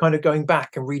a lot of kind of going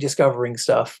back and rediscovering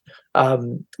stuff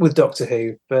with Doctor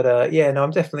Who. But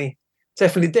I'm definitely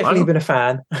been a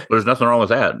fan. There's nothing wrong with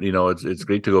that. It's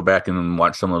great to go back and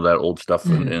watch some of that old stuff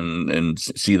and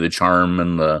see the charm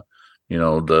and the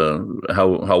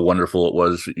how wonderful it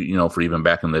was, for even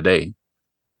back in the day.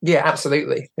 Yeah,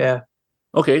 absolutely. Yeah.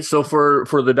 Okay, so for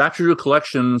the Doctor Who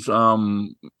collections,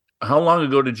 how long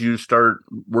ago did you start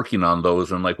working on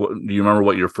those? And do you remember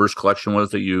what your first collection was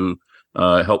that you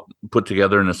helped put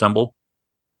together and assemble?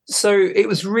 So it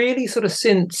was really sort of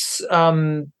since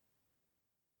the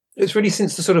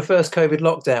sort of first COVID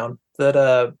lockdown that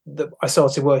I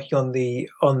started working on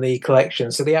the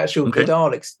collection. So the actual the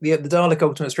Daleks, the Dalek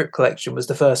Ultimate Strip collection was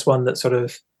the first one that sort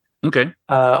of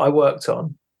I worked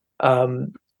on,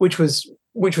 which was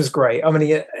great.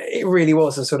 It really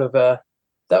was a sort of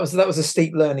that was a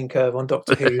steep learning curve on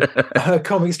Doctor Who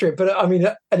comic strip, but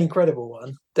an incredible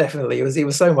one. Definitely, it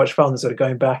was so much fun sort of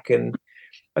going back, and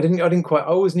I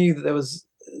always knew that there was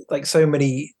like so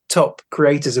many top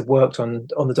creators have worked on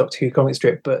the Doctor Who comic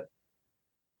strip, but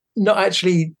not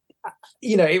actually.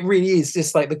 It really is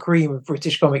just like the cream of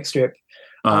British comic strip.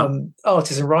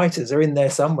 Artists and writers are in there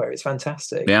somewhere. It's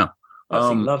fantastic. Yeah,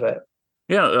 absolutely love it.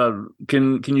 Yeah,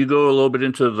 can you go a little bit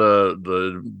into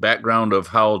the background of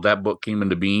how that book came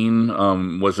into being?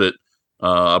 Was it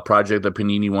a project that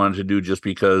Panini wanted to do just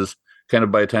because kind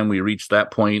of by the time we reached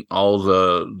that point, all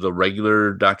the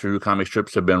regular Doctor Who comic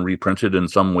strips have been reprinted in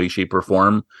some way, shape, or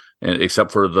form, and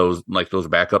except for those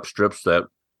backup strips that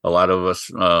a lot of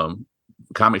us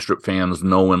comic strip fans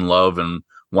know and love, and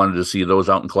wanted to see those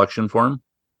out in collection form?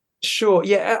 Sure.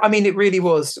 Yeah. It really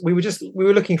was. We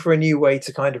were looking for a new way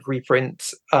to kind of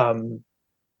reprint the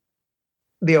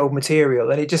old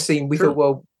material, and it just seemed we thought,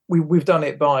 well, we've done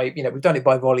it by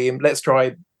volume. Let's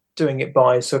try doing it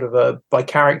by sort of by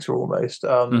character almost.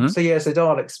 So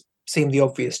Daleks seemed the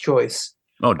obvious choice.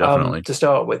 Oh, definitely. to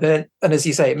start with. And as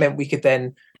you say, it meant we could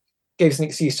then give us an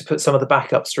excuse to put some of the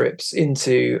backup strips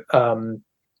into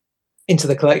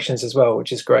the collections as well,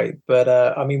 which is great. But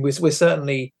I mean, we're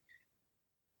certainly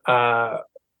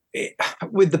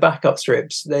with the backup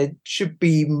strips, there should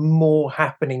be more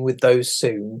happening with those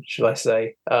soon, shall I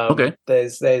say? Okay.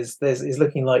 There's it's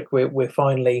looking like we're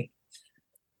finally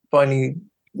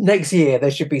next year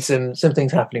there should be some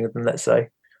things happening with them. Let's say,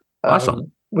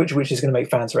 Awesome. which is going to make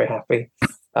fans very happy.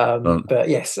 Um, But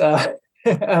yes, and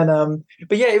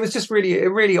but yeah, it was just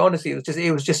really honestly,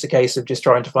 it was just a case of just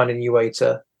trying to find a new way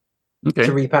to okay.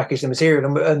 repackage the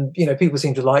material, and you know, people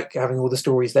seem to like having all the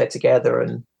stories there together,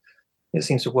 and it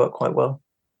seems to work quite well.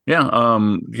 Yeah.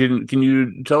 Can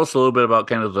you tell us a little bit about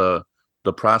kind of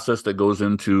the process that goes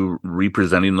into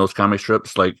representing those comic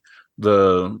strips? Like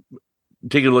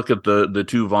take a look at the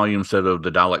 2-volume set of the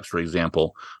Daleks, for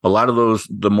example. A lot of those,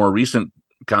 the more recent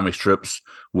comic strips,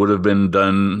 would have been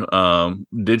done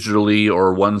digitally,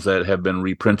 or ones that have been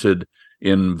reprinted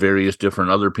in various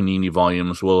different other Panini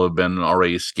volumes will have been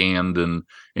already scanned and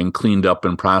cleaned up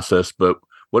and processed. But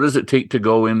what does it take to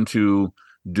go into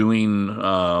doing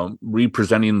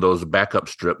representing those backup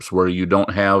strips where you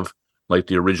don't have like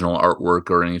the original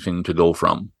artwork or anything to go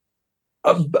from?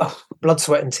 Blood,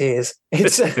 sweat, and tears.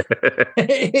 It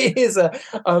is a.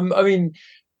 I mean,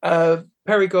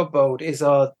 Perry Godbold is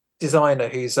our designer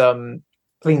who's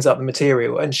cleans up the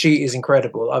material, and she is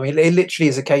incredible. I mean, it literally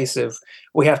is a case of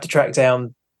we have to track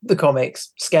down the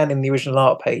comics, scanning the original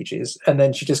art pages, and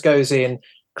then she just goes in,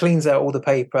 cleans out all the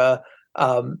paper,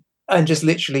 and just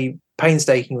literally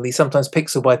painstakingly, sometimes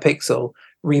pixel by pixel,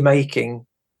 remaking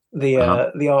the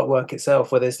artwork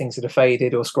itself, where there's things that are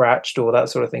faded or scratched or that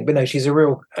sort of thing. But no, she's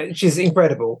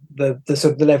incredible. The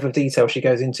sort of the level of detail she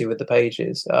goes into with the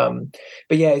pages.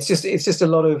 But yeah, it's just a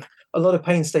lot of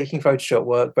painstaking Photoshop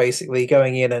work, basically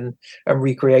going in and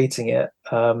recreating it.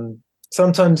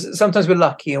 Sometimes we're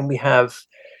lucky and we have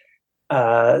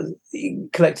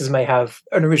collectors may have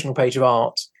an original page of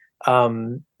art,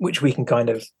 which we can kind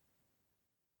of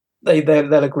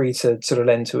they'll agree to sort of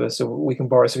lend to us, or we can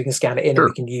borrow, so we can scan it in. Sure.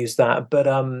 And we can use that. But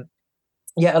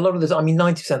yeah, a lot of the, I mean,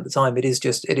 90% of the time it is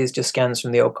just scans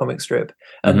from the old comic strip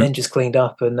and then just cleaned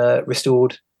up and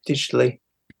restored digitally.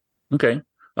 Okay.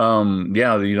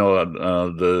 Yeah, you know,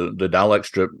 the Dalek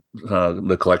strip,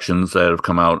 the collections that have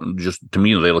come out, just to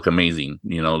me they look amazing.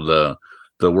 You know,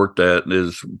 the work that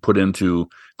is put into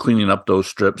cleaning up those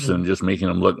strips and just making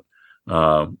them look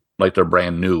like they're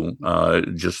brand new,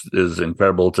 just is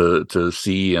incredible to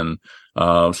see. And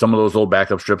some of those old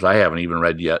backup strips I haven't even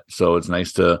read yet, so it's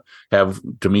nice to have,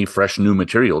 to me, fresh new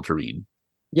material to read.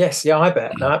 Yes, yeah, I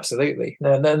bet. No, absolutely.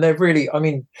 And they're really, I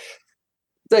mean,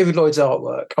 David Lloyd's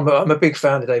artwork, I'm a big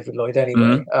fan of David Lloyd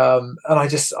anyway. And I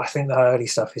think that early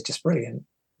stuff is just brilliant.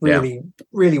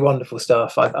 Really wonderful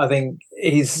stuff. I think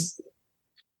he's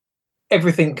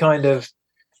everything kind of,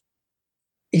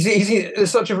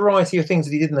 there's such a variety of things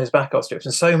that he did in those backup strips,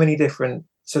 and so many different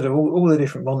sort of all the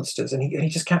different monsters, and he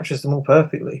just captures them all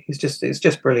perfectly. It's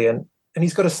just brilliant. And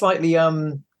he's got a slightly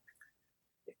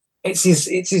it's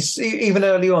his even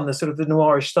early on, the sort of the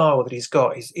noirish style that he's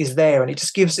got is there, and it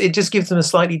just gives them a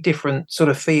slightly different sort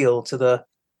of feel to the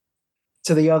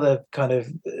other kind of,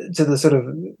 to the sort of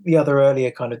the other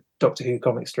earlier kind of Doctor Who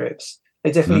comic strips.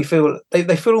 They definitely feel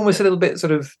they feel almost a little bit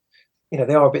sort of, you know,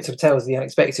 they are a bit sort of tales of the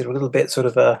unexpected, or a little bit sort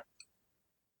of a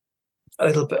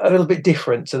little bit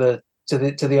different to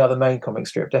the other main comic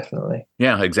strip, definitely.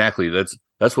 Yeah, exactly.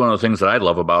 That's one of the things that I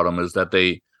love about them, is that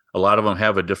a lot of them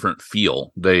have a different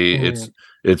feel.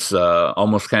 It's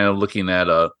almost kind of looking at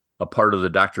a part of the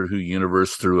Doctor Who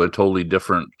universe through a totally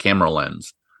different camera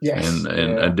lens. Yes, and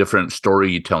a different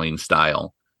storytelling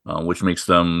style, which makes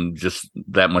them just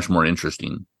that much more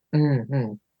interesting.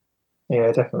 Mm-hmm.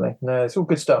 Yeah, definitely. No, it's all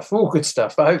good stuff.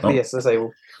 But hopefully, yes, as I say,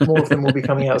 more of them will be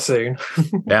coming out soon.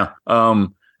 Yeah.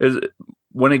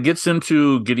 When it gets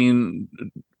into getting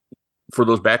for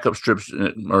those backup strips,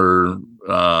 or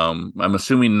I'm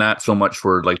assuming not so much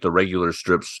for like the regular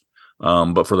strips,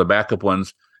 but for the backup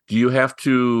ones, do you have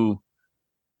to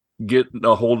get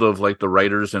a hold of like the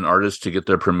writers and artists to get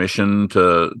their permission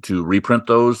to reprint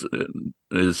those?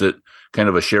 Is it kind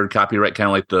of a shared copyright, kind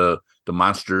of like the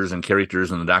monsters and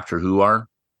characters in the Doctor Who are?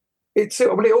 I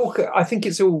think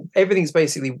it's all, everything's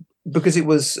basically, because it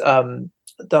was done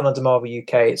under Marvel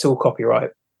UK, it's all copyright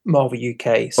Marvel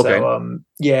UK. So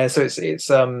okay. So it's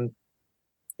so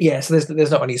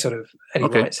there's not any sort of any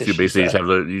rights. So you basically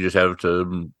just have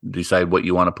to decide what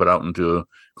you want to put out into a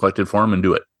collected form and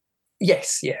do it.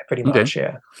 Yes, yeah, pretty much,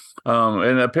 yeah.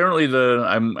 And apparently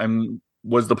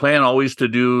was the plan always to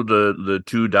do the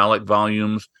 2 Dalek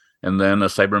volumes and then a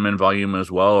Cybermen volume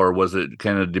as well, or was it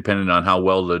kind of dependent on how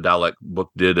well the Dalek book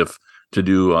did to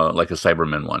do like a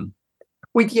Cybermen one?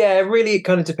 Really, it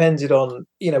kind of depended on,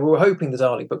 we were hoping the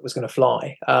Dalek book was going to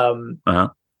fly, and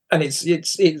it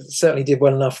certainly did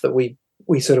well enough that we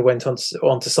sort of went on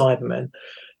to Cybermen.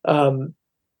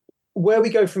 Where we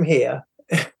go from here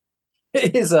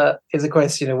is a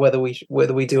question of whether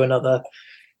we do another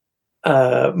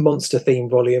monster theme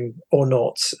volume or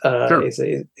not. Sure. Is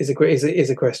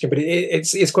a question, but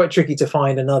it's quite tricky to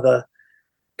find another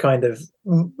kind of.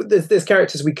 There's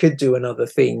characters we could do another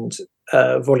themed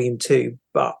volume 2,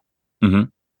 but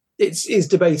it's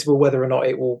debatable whether or not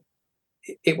it will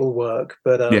work.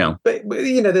 But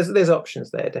there's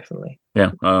options there, definitely.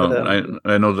 Yeah,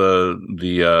 I know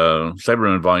the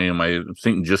Cyberman volume, I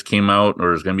think, just came out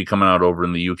or is going to be coming out over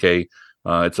in the UK.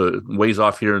 It's a ways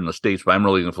off here in the States, but I'm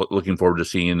really looking forward to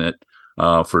seeing it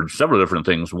for several different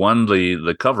things. One,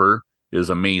 the cover is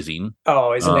amazing.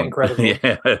 Oh, isn't it incredible?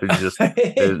 Yeah,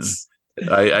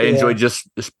 I enjoy just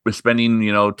spending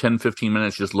 10-15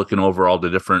 minutes just looking over all the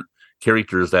different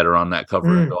characters that are on that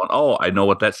cover and going, oh, I know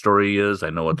what that story is. I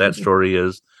know what that story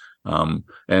is.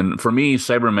 And for me,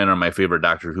 Cybermen are my favorite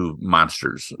Doctor Who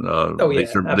monsters.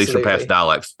 They surpass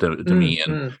Daleks to me.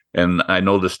 And I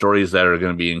know the stories that are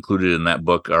going to be included in that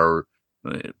book are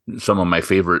some of my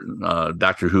favorite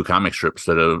Doctor Who comic strips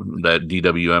that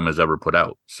DWM has ever put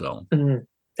out. So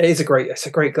it's a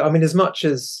great. I mean, as much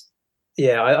as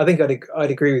I think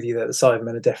I'd agree with you that the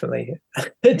Cybermen are definitely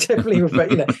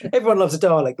everyone loves a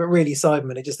Dalek, but really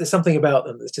Cybermen there's something about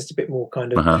them that's just a bit more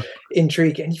kind of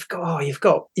intriguing. And you've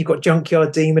got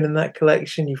Junkyard Demon in that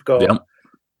collection. You've got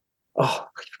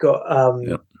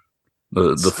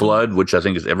the Flood, which I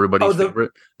think is everybody's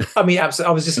favorite. I mean,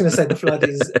 absolutely. I was just going to say the Flood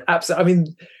is absolutely. I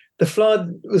mean, the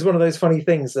Flood was one of those funny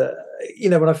things that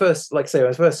when I first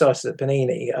started at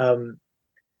Panini.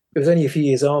 It was only a few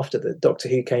years after that Doctor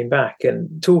Who came back,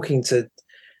 and talking to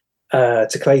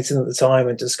Clayton at the time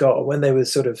and to Scott when they were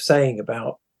sort of saying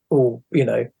about,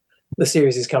 the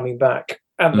series is coming back,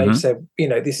 and they've said,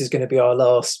 this is going to be our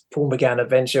last Paul McGann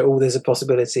adventure. There's a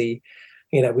possibility,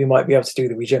 we might be able to do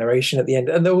the regeneration at the end,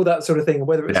 and all that sort of thing.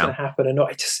 Whether it's going to happen or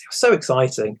not, it was so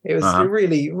exciting. It was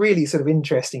really, really sort of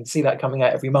interesting to see that coming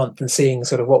out every month and seeing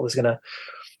sort of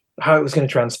how it was going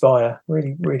to transpire.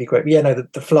 Really, really great.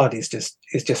 But the Flood is just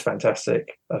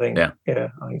fantastic. I think. I think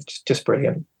it's just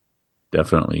brilliant.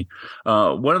 Definitely.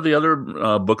 One of the other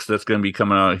books that's going to be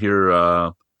coming out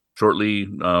here shortly,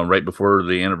 right before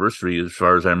the anniversary, as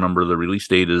far as I remember, the release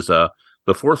date is the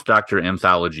Fourth Doctor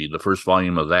Anthology, the first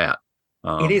volume of that.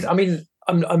 It is. I mean,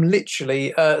 I'm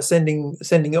literally sending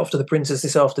it off to the printers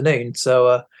this afternoon.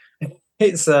 So.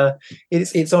 It's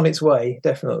on its way,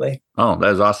 definitely. Oh,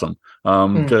 that's awesome.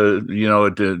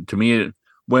 To me,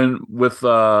 when with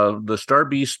the Star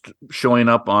Beast showing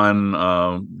up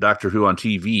on Doctor Who on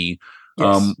TV,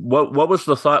 what was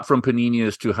the thought from Panini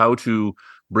as to how to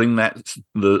bring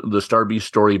the Star Beast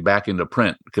story back into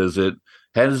print? Because it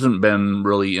hasn't been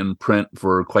really in print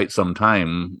for quite some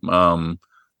time. Well,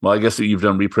 I guess you've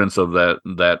done reprints of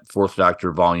that Fourth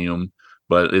Doctor volume,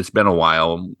 but it's been a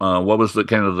while. What was the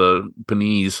kind of the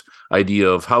Panini's idea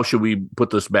of how should we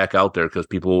put this back out there? Because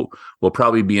people will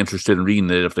probably be interested in reading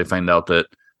it if they find out that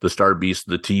the Star Beast,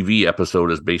 the TV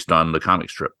episode, is based on the comic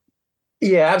strip.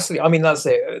 Yeah, absolutely. I mean, that's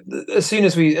it. As soon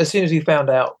as we found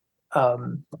out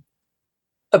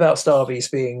about Star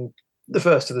Beast being the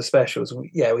first of the specials, we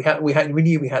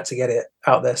knew we had to get it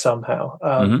out there somehow.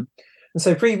 And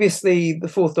so previously, the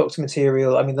Fourth Doctor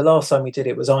material, I mean, the last time we did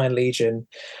it was Iron Legion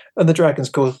and the Dragon's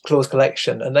Claws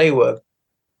collection, and they were,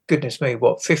 goodness me,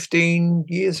 15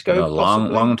 years ago? A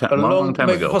long time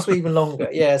ago. Possibly even longer.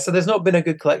 Yeah, so there's not been a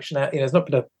good collection out, there's not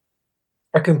been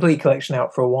a complete collection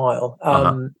out for a while.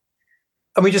 And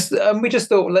we just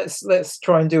thought, let's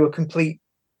try and do a complete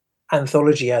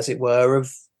anthology, as it were,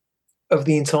 of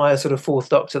the entire sort of Fourth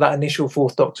Doctor, that initial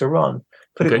Fourth Doctor run,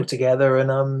 put it all together,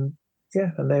 and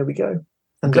and there we go.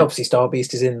 And obviously Star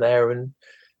Beast is in there, and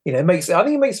it's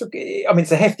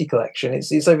a hefty collection.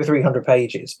 It's over 300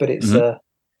 pages, but it's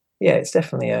it's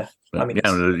definitely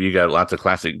you got lots of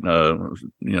classic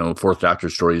Fourth Doctor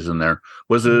stories in there.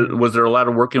 Was there a lot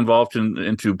of work involved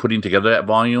into putting together that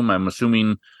volume? I'm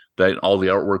assuming that all the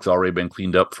artwork's already been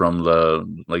cleaned up from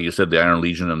like you said, the Iron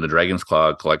Legion and the Dragon's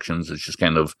Claw collections. It's just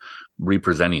kind of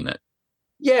representing it.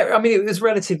 Yeah, I mean, it was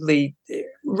relatively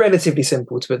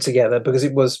simple to put together, because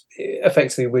it was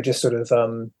effectively we're just sort of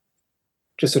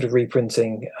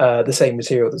reprinting the same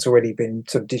material that's already been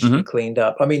sort of digitally cleaned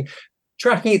up. I mean,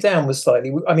 tracking it down was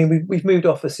slightly. I mean, we've moved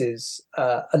offices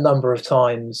a number of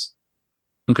times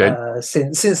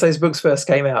since those books first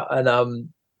came out, and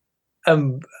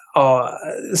are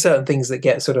certain things that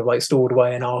get sort of like stored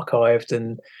away and archived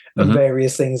and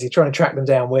various things. You're trying to track them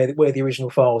down where the original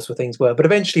files for things were, but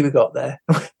eventually we got there.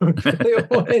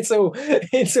 it's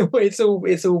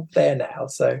all there now.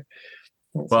 So,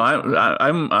 well,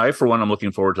 I for one, I'm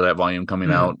looking forward to that volume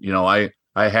coming out. You know, I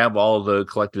have all the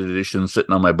collected editions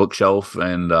sitting on my bookshelf,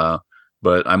 and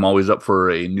but I'm always up for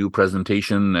a new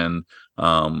presentation, and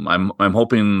I'm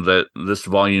hoping that this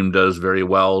volume does very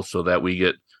well, so that we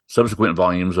get subsequent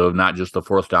volumes of not just the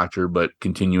Fourth Doctor, but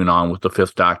continuing on with the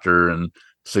Fifth Doctor and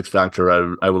Sixth Doctor.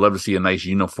 I would love to see a nice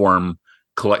uniform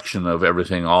collection of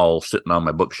everything all sitting on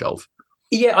my bookshelf.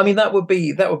 Yeah, I mean that would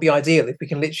be ideal if we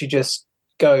can literally just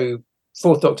go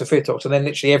Fourth Doctor, Fifth Doctor, and then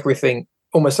literally everything,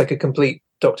 almost like a complete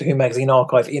Doctor Who magazine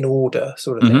archive in order,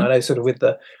 sort of thing. I know, sort of with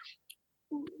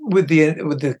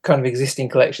the kind of existing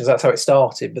collections, that's how it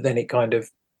started, but then it kind of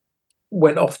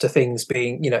went off to things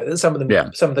being, you know, some of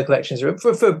the collections are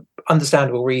for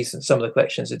understandable reasons. Some of the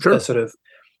collections are sort of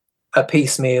a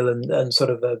piecemeal and sort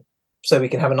of so we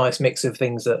can have a nice mix of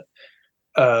things that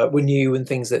were new and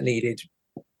things that needed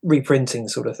reprinting,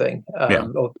 sort of thing,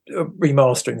 or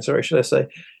remastering. Sorry, should I say?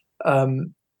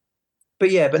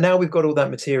 But now we've got all that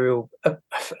material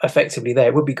effectively there.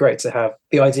 It would be great to have.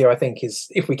 The idea, I think, is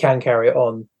if we can carry it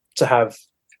on, to have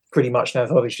pretty much an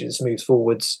anthology that moves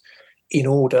forwards in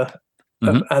order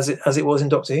as it was in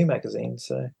Doctor Who magazine.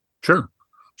 So sure.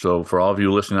 So for all of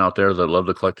you listening out there that love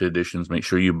the collected editions, make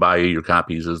sure you buy your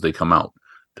copies as they come out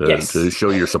to show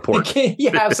your support.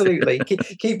 Yeah, absolutely.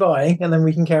 keep buying, and then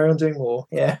we can carry on doing more.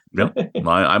 Yeah. Yep.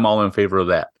 I'm all in favor of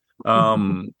that.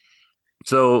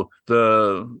 So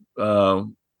the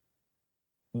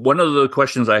one of the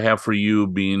questions I have for you,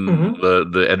 being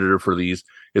the editor for these,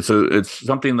 it's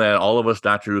something that all of us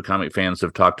Doctor Who comic fans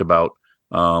have talked about.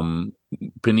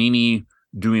 Panini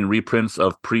doing reprints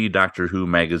of pre-Doctor Who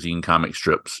magazine comic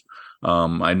strips.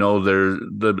 I know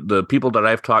the people that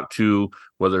I've talked to,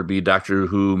 whether it be Doctor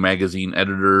Who magazine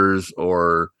editors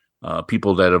or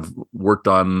people that have worked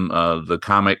on the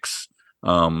comics,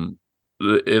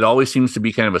 it always seems to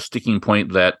be kind of a sticking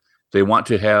point that they want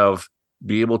to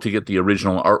be able to get the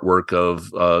original artwork of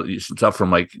stuff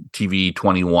from like TV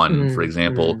 21, for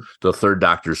example. The Third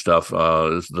Doctor stuff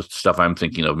is the stuff I'm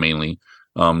thinking of mainly.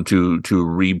 To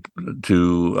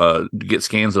get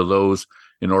scans of those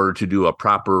in order to do a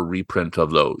proper reprint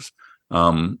of those.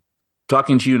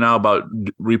 Talking to you now about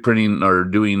reprinting or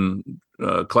doing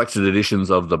collected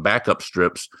editions of the backup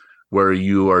strips, where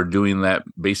you are doing that,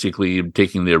 basically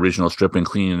taking the original strip and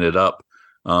cleaning it up.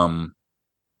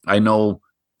 I know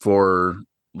for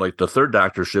like the Third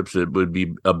Doctor strips, it would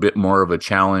be a bit more of a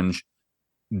challenge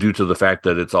due to the fact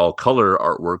that it's all color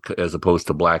artwork as opposed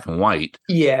to black and white.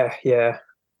 Yeah.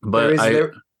 But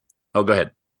go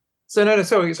ahead. So no,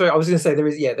 sorry. I was going to say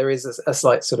there is a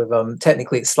slight sort of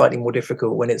technically it's slightly more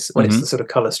difficult when it's the sort of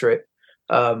color strip.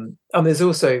 And there's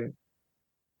also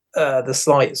the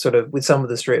slight sort of with some of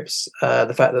the strips,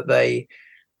 the fact that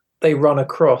they run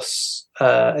across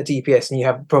a DPS, and you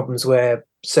have problems where,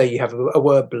 say, you have a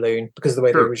word balloon, because of the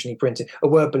way they're originally printed, a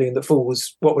word balloon that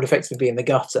falls what would effectively be in the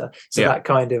gutter. So that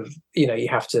kind of, you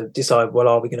have to decide, well,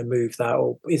 are we going to move that,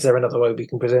 or is there another way we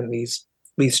can present these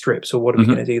strips, or what are we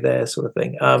going to do there, sort of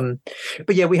thing.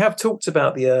 But yeah, we have talked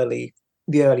about the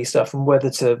early stuff and whether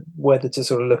to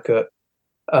sort of look at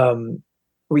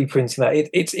reprinting that.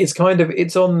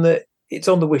 It's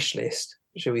on the wish list,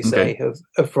 shall we say,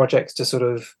 of projects to sort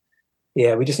of,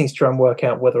 we just need to try and work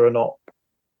out whether or not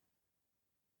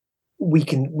we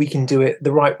can do it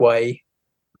the right way,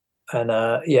 and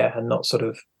and not sort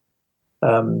of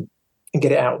and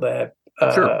get it out there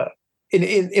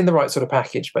in the right sort of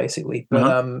package, basically.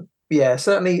 But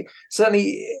certainly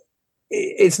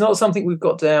it's not something we've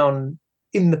got down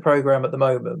in the program at the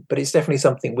moment, but it's definitely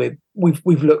something we've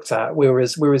looked at. We're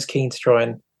as keen to try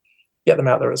and get them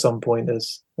out there at some point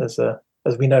as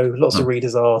we know lots of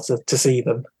readers are to see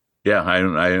them. Yeah,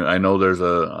 I know there's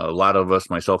a lot of us,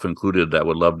 myself included, that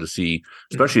would love to see,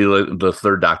 especially the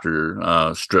Third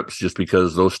Doctor strips, just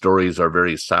because those stories are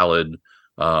very solid,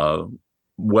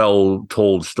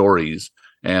 well-told stories.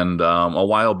 And a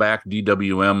while back,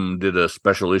 DWM did a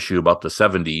special issue about the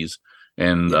 70s,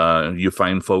 and you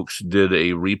find folks did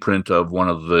a reprint of one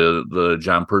of the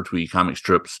John Pertwee comic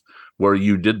strips where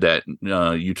you did that.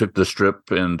 You took the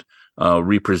strip and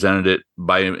represented it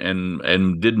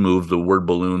and did move the word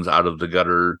balloons out of the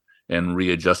gutter and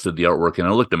readjusted the artwork, and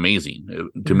it looked amazing.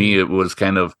 To me, it was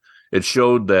it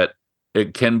showed that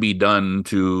it can be done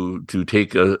to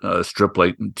take a strip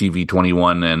like TV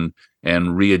 21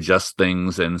 and readjust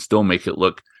things and still make it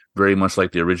look very much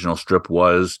like the original strip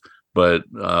was, but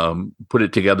put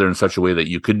it together in such a way that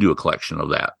you could do a collection of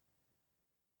that.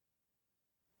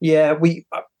 Yeah,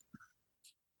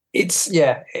 it's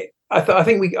yeah. I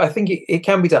think it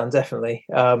can be done, definitely.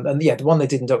 And yeah, the one they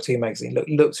did in Doctor Who magazine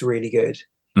looks really good.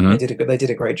 Mm-hmm. They did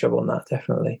a great job on that,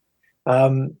 definitely.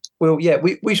 Well, yeah,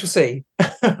 we shall see.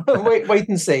 Wait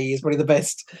and see is probably the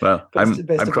best. Well,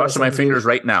 best I'm crossing my fingers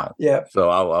right now. Yeah. So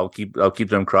I'll keep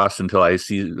them crossed until I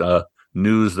see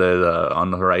news that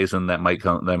on the horizon that might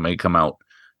come out.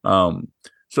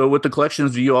 So with the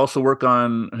collections, do you also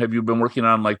have you been working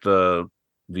on like the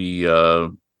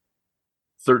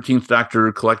 13th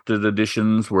Doctor collected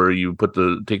editions where you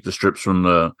take the strips from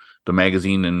the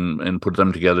magazine and put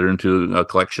them together into a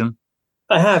collection?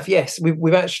 I have, yes.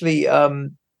 We've actually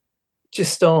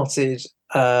just started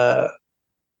on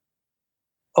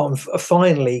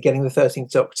finally getting the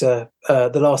 13th Doctor,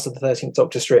 the last of the 13th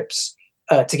Doctor strips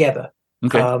together.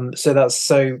 Okay.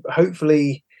 So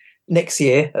hopefully next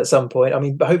year at some point. I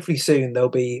mean, hopefully soon there'll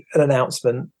be an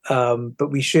announcement. But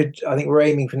I think we're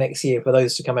aiming for next year for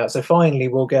those to come out. So finally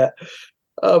we'll get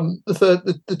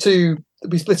the two.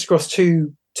 We split across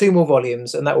two more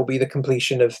volumes, and that will be the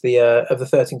completion of the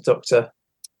 13th Doctor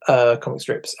comic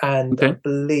strips, and okay. I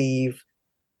believe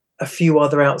a few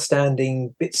other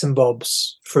outstanding bits and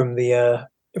bobs from the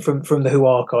Who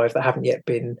archive that haven't yet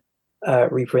been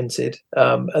reprinted.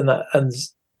 And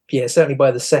certainly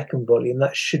by the second volume,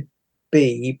 that should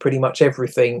be pretty much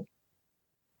everything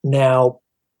now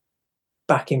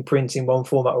back in print in one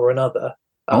format or another.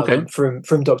 From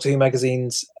Doctor Who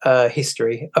magazine's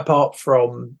history, apart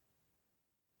from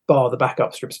the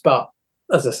backup strips. But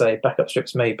as I say, backup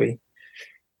strips maybe.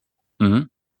 Mm-hmm.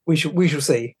 We shall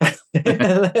see.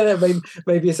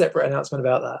 maybe a separate announcement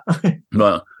about that.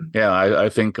 Well, yeah, I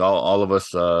think all of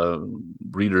us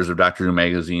readers of Doctor Who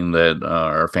magazine that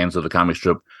are fans of the comic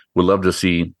strip would love to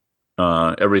see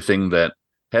everything that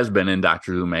has been in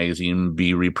Doctor Who magazine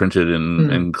be reprinted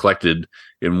and collected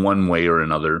in one way or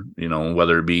another. You know,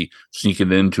 whether it be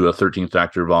sneaking into a 13th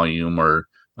Doctor volume or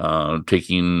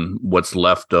taking what's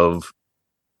left of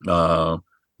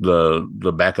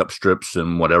the backup strips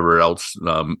and whatever else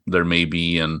there may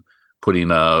be, and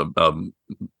putting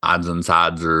odds and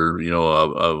sods, or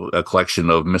a collection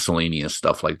of miscellaneous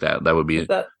stuff like that. That would be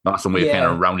an awesome way of kind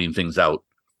of rounding things out.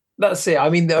 That's it. I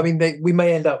mean, we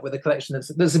may end up with a collection that's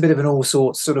a bit of an all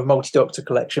sorts sort of multi-Doctor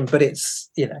collection, but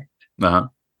it's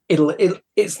it'll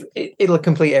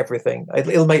complete everything.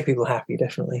 It'll make people happy,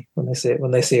 definitely, when they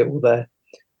see it all there.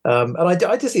 And I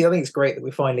think it's great that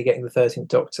we're finally getting the 13th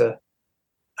Doctor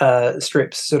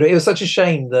strips. Sort of, it was such a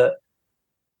shame that,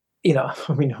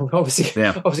 I mean, obviously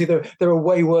there are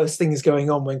way worse things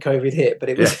going on when COVID hit, but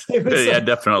it was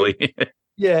definitely.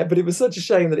 Yeah, but it was such a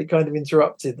shame that it kind of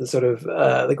interrupted the sort of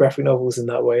the graphic novels in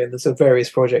that way, and the sort of various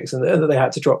projects, and that they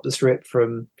had to drop the strip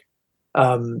from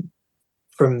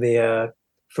the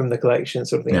collection,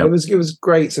 sort of thing. Yeah. It was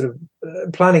great, sort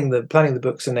of planning the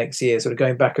books for next year, sort of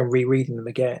going back and rereading them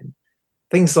again.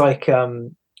 Things like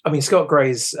Scott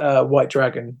Gray's White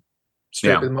Dragon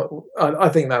strip. Yeah. I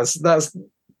think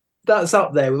that's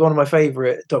up there with one of my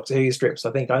favourite Doctor Who strips.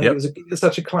 I think it was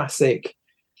such a classic.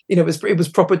 It was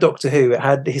proper Doctor Who. It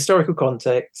had historical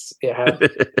context. It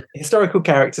had historical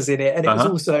characters in it, and it was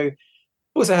also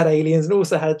had aliens, and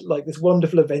also had like this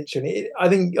wonderful adventure. I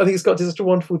think Scott did such a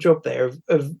wonderful job there.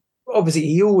 Of obviously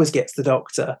he always gets the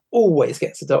Doctor,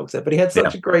 but he had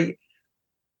such a great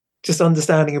just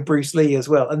understanding of Bruce Lee as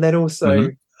well, and then also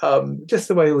just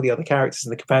the way all the other characters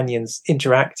and the companions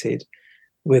interacted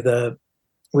with him,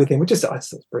 which just I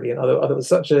thought was brilliant. I thought it was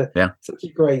such a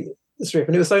great strip,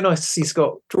 and it was so nice to see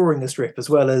Scott drawing the strip as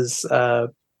well as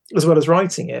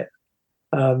writing it.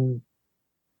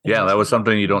 That was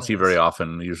something you don't see very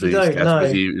often. Usually he's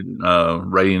busy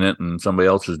writing it, and somebody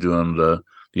else is doing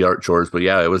the art chores. But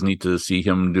yeah, it was neat to see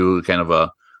him do kind of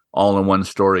a all-in-one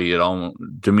story.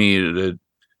 To me,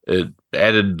 it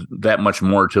added that much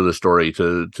more to the story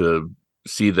to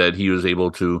see that he was able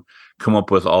to come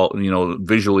up with all,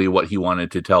 visually what he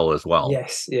wanted to tell as well.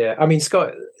 Yes, yeah. I mean,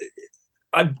 Scott,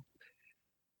 I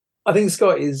think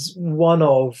Scott is one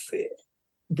of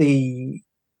the.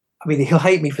 I mean, he'll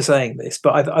hate me for saying this,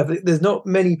 but there's not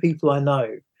many people I know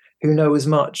who know as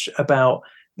much about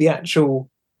the actual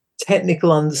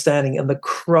technical understanding and the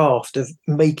craft of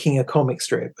making a comic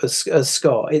strip as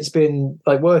Scott. It's been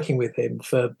like working with him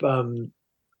for the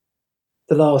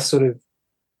last sort of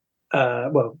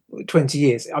 20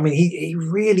 years. I mean, he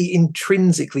really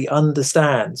intrinsically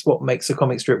understands what makes a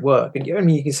comic strip work, and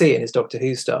you can see it in his Doctor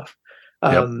Who stuff.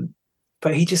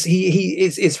 But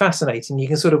it's fascinating. You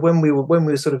can sort of when we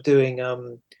were sort of doing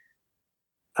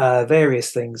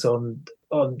various things on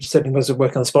certainly was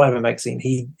working on the Spider-Man magazine.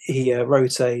 He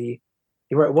wrote a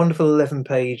he wrote a wonderful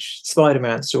 11-page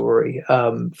Spider-Man story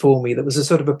for me that was a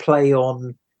sort of a play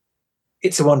on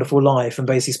It's a Wonderful Life, and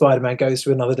basically Spider-Man goes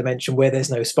to another dimension where there's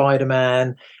no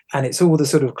Spider-Man, and it's all the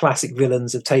sort of classic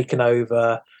villains have taken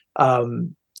over,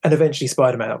 and eventually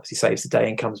Spider-Man obviously saves the day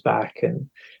and comes back and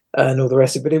all the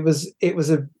rest of it. But it was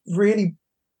a really,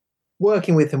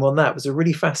 working with him on that was a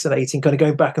really fascinating kind of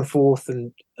going back and forth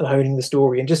and honing the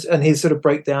story, and his sort of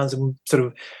breakdowns and sort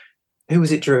of, who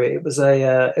was it drew it? It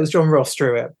was John Ross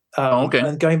drew it. Okay.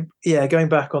 And going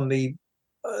back on the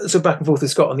sort of back and forth with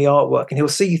Scott on the artwork, and he'll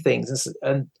see things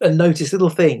and notice little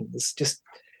things, just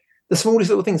the smallest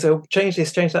little things. They'll change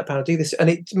this, change that panel, do this, and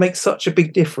it makes such a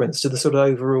big difference to the sort of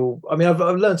overall. I mean, I've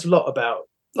learned a lot about,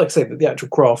 like I say, the actual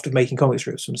craft of making comic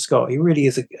strips from Scott. He really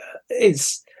is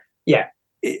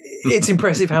it's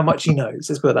impressive how much he knows.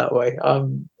 Let's put it that way.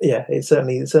 It's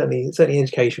certainly an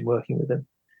education working with him.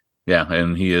 Yeah,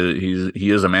 and he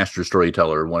is a master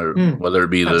storyteller, whether it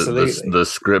be the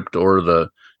script or the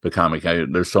comic.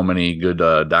 There's so many good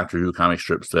Doctor Who comic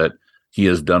strips that he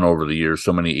has done over the years.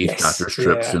 So many Eighth Doctor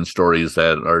strips and stories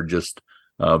that are just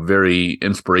very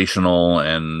inspirational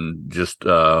and just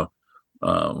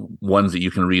ones that you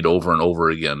can read over and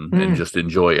over again and just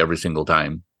enjoy every single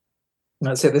time.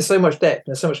 That's it. There's so much depth.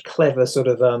 There's so much clever sort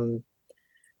of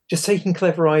just taking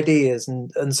clever ideas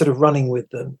and sort of running with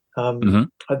them. I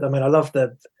mean, I love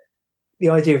the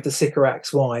idea of the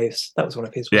Sycorax wives. That was one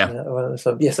of his. Yeah.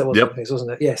 Yes, that was one of his,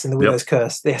 wasn't it? Yes, in the Widow's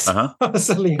Curse. Yes.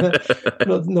 Absolutely.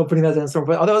 not putting that down strong,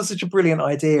 but I thought it was such a brilliant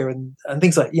idea, and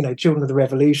things like, Children of the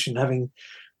Revolution having,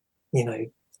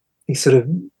 these sort of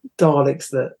Daleks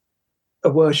that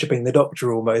are worshipping the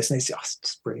Doctor almost, and it's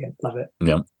just brilliant. Love it.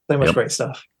 Yeah. So much great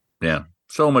stuff. Yeah.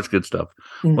 So much good stuff.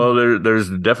 Well, there's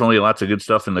definitely lots of good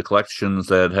stuff in the collections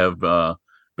that have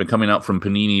been coming out from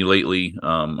Panini lately.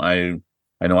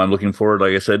 I know I'm looking forward,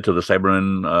 like I said, to the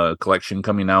Cybermen collection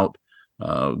coming out.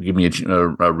 Give me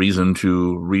a reason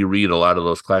to reread a lot of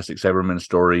those classic Cybermen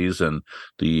stories, and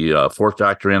the Fourth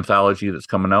Doctor anthology that's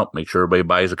coming out. Make sure everybody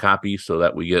buys a copy so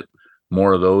that we get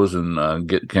more of those and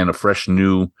get kind of fresh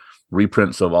new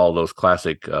reprints of all those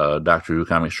classic Doctor Who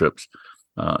comic strips.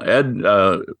 Ed,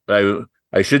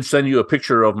 I should send you a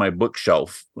picture of my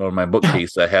bookshelf or my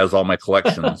bookcase that has all my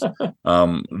collections.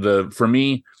 For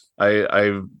me,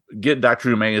 I get Doctor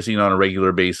Who magazine on a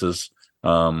regular basis,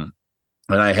 and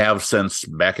I have since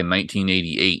back in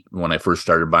 1988 when I first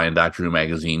started buying Doctor Who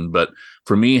magazine. But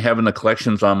for me, having the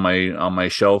collections on my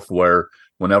shelf, where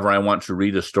whenever I want to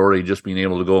read a story, just being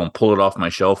able to go and pull it off my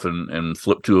shelf and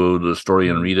flip to the story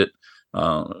and read it.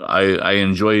 I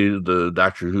enjoy the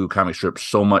Doctor Who comic strips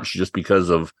so much just because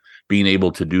of being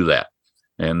able to do that.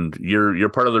 And you're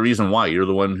part of the reason why. You're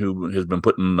the one who has been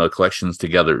putting the collections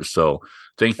together. So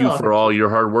thank you for all your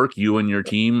hard work, you and your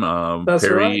team,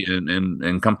 Perry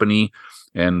and company,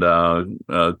 and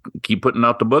keep putting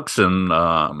out the books. And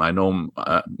I know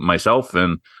myself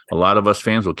and a lot of us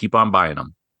fans will keep on buying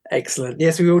them. Excellent.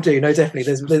 Yes, we all do. No, definitely.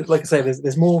 There's like I say,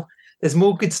 there's more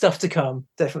good stuff to come.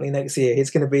 Definitely next year. It's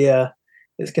going to be a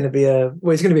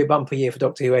bumper year for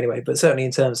Doctor Who anyway. But certainly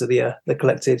in terms of the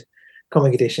collected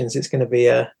comic editions, it's going to be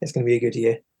a good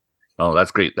year. Oh,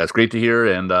 that's great. That's great to hear.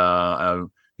 And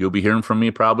you'll be hearing from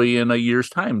me probably in a year's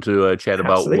time to chat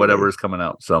about whatever is coming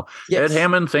out. So, Ed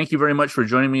Hammond, thank you very much for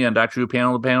joining me on Doctor Who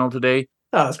Panel to Panel today.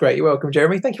 Oh, that's great. You're welcome,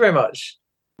 Jeremy. Thank you very much.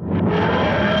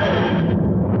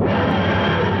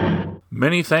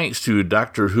 Many thanks to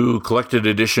Doctor Who Collected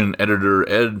Edition editor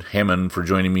Ed Hammond for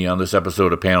joining me on this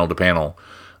episode of Panel to Panel.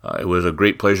 It was a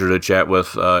great pleasure to chat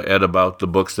with Ed about the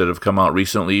books that have come out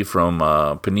recently from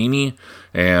Panini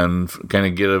and kind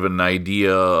of get an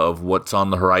idea of what's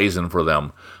on the horizon for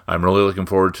them. I'm really looking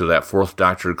forward to that Fourth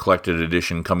Doctor Collected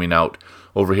Edition coming out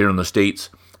over here in the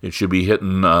States. It should be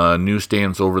hitting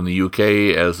newsstands over in the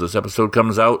UK as this episode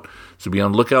comes out, so be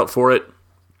on the lookout for it.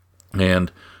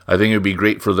 And I think it would be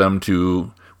great for them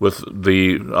to, with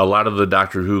a lot of the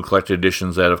Doctor Who collected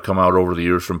editions that have come out over the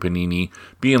years from Panini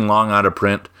being long out of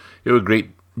print, it would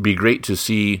be great to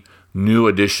see new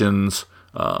editions,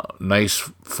 nice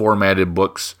formatted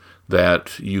books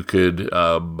that you could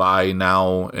buy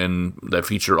now and that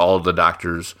feature all of the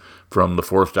Doctors from the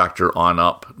Fourth Doctor on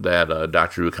up that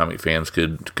Doctor Who comic fans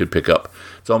could pick up.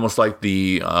 It's almost like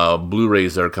the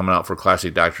Blu-rays that are coming out for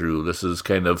classic Doctor Who. This is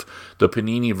kind of the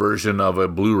Panini version of a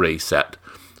Blu-ray set.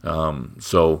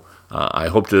 So I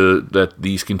hope that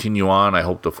these continue on. I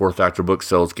hope the Fourth Doctor book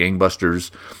sells gangbusters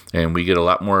and we get a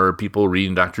lot more people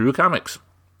reading Doctor Who comics.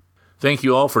 Thank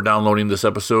you all for downloading this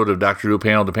episode of Doctor Who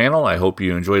Panel to Panel. I hope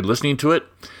you enjoyed listening to it.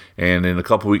 And in a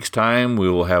couple weeks' time, we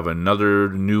will have another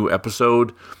new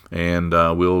episode, and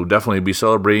we'll definitely be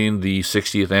celebrating the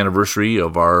 60th anniversary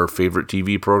of our favorite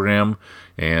TV program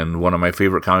and one of my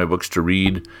favorite comic books to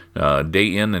read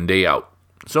day in and day out.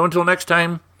 So until next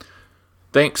time,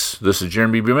 thanks. This is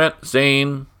Jeremy Bumet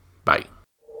saying bye.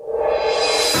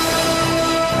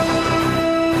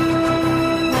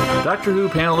 Doctor Who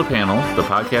Panel to Panel, the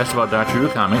podcast about Doctor Who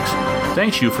comics,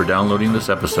 thanks you for downloading this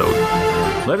episode.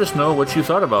 Let us know what you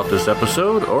thought about this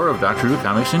episode or of Doctor Who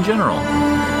comics in general.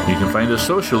 You can find us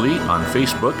socially on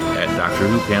Facebook at Doctor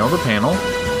Who Panel to Panel,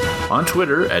 on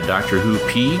Twitter at Doctor Who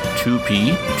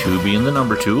P2P, 2 being the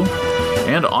number 2,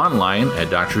 and online at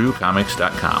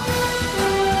DoctorWhoComics.com.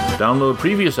 Download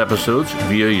previous episodes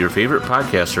via your favorite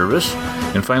podcast service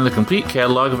and find the complete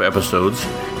catalog of episodes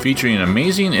featuring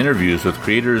amazing interviews with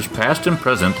creators past and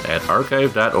present at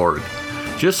archive.org.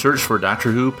 Just search for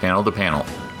Doctor Who Panel to Panel.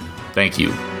 Thank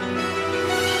you.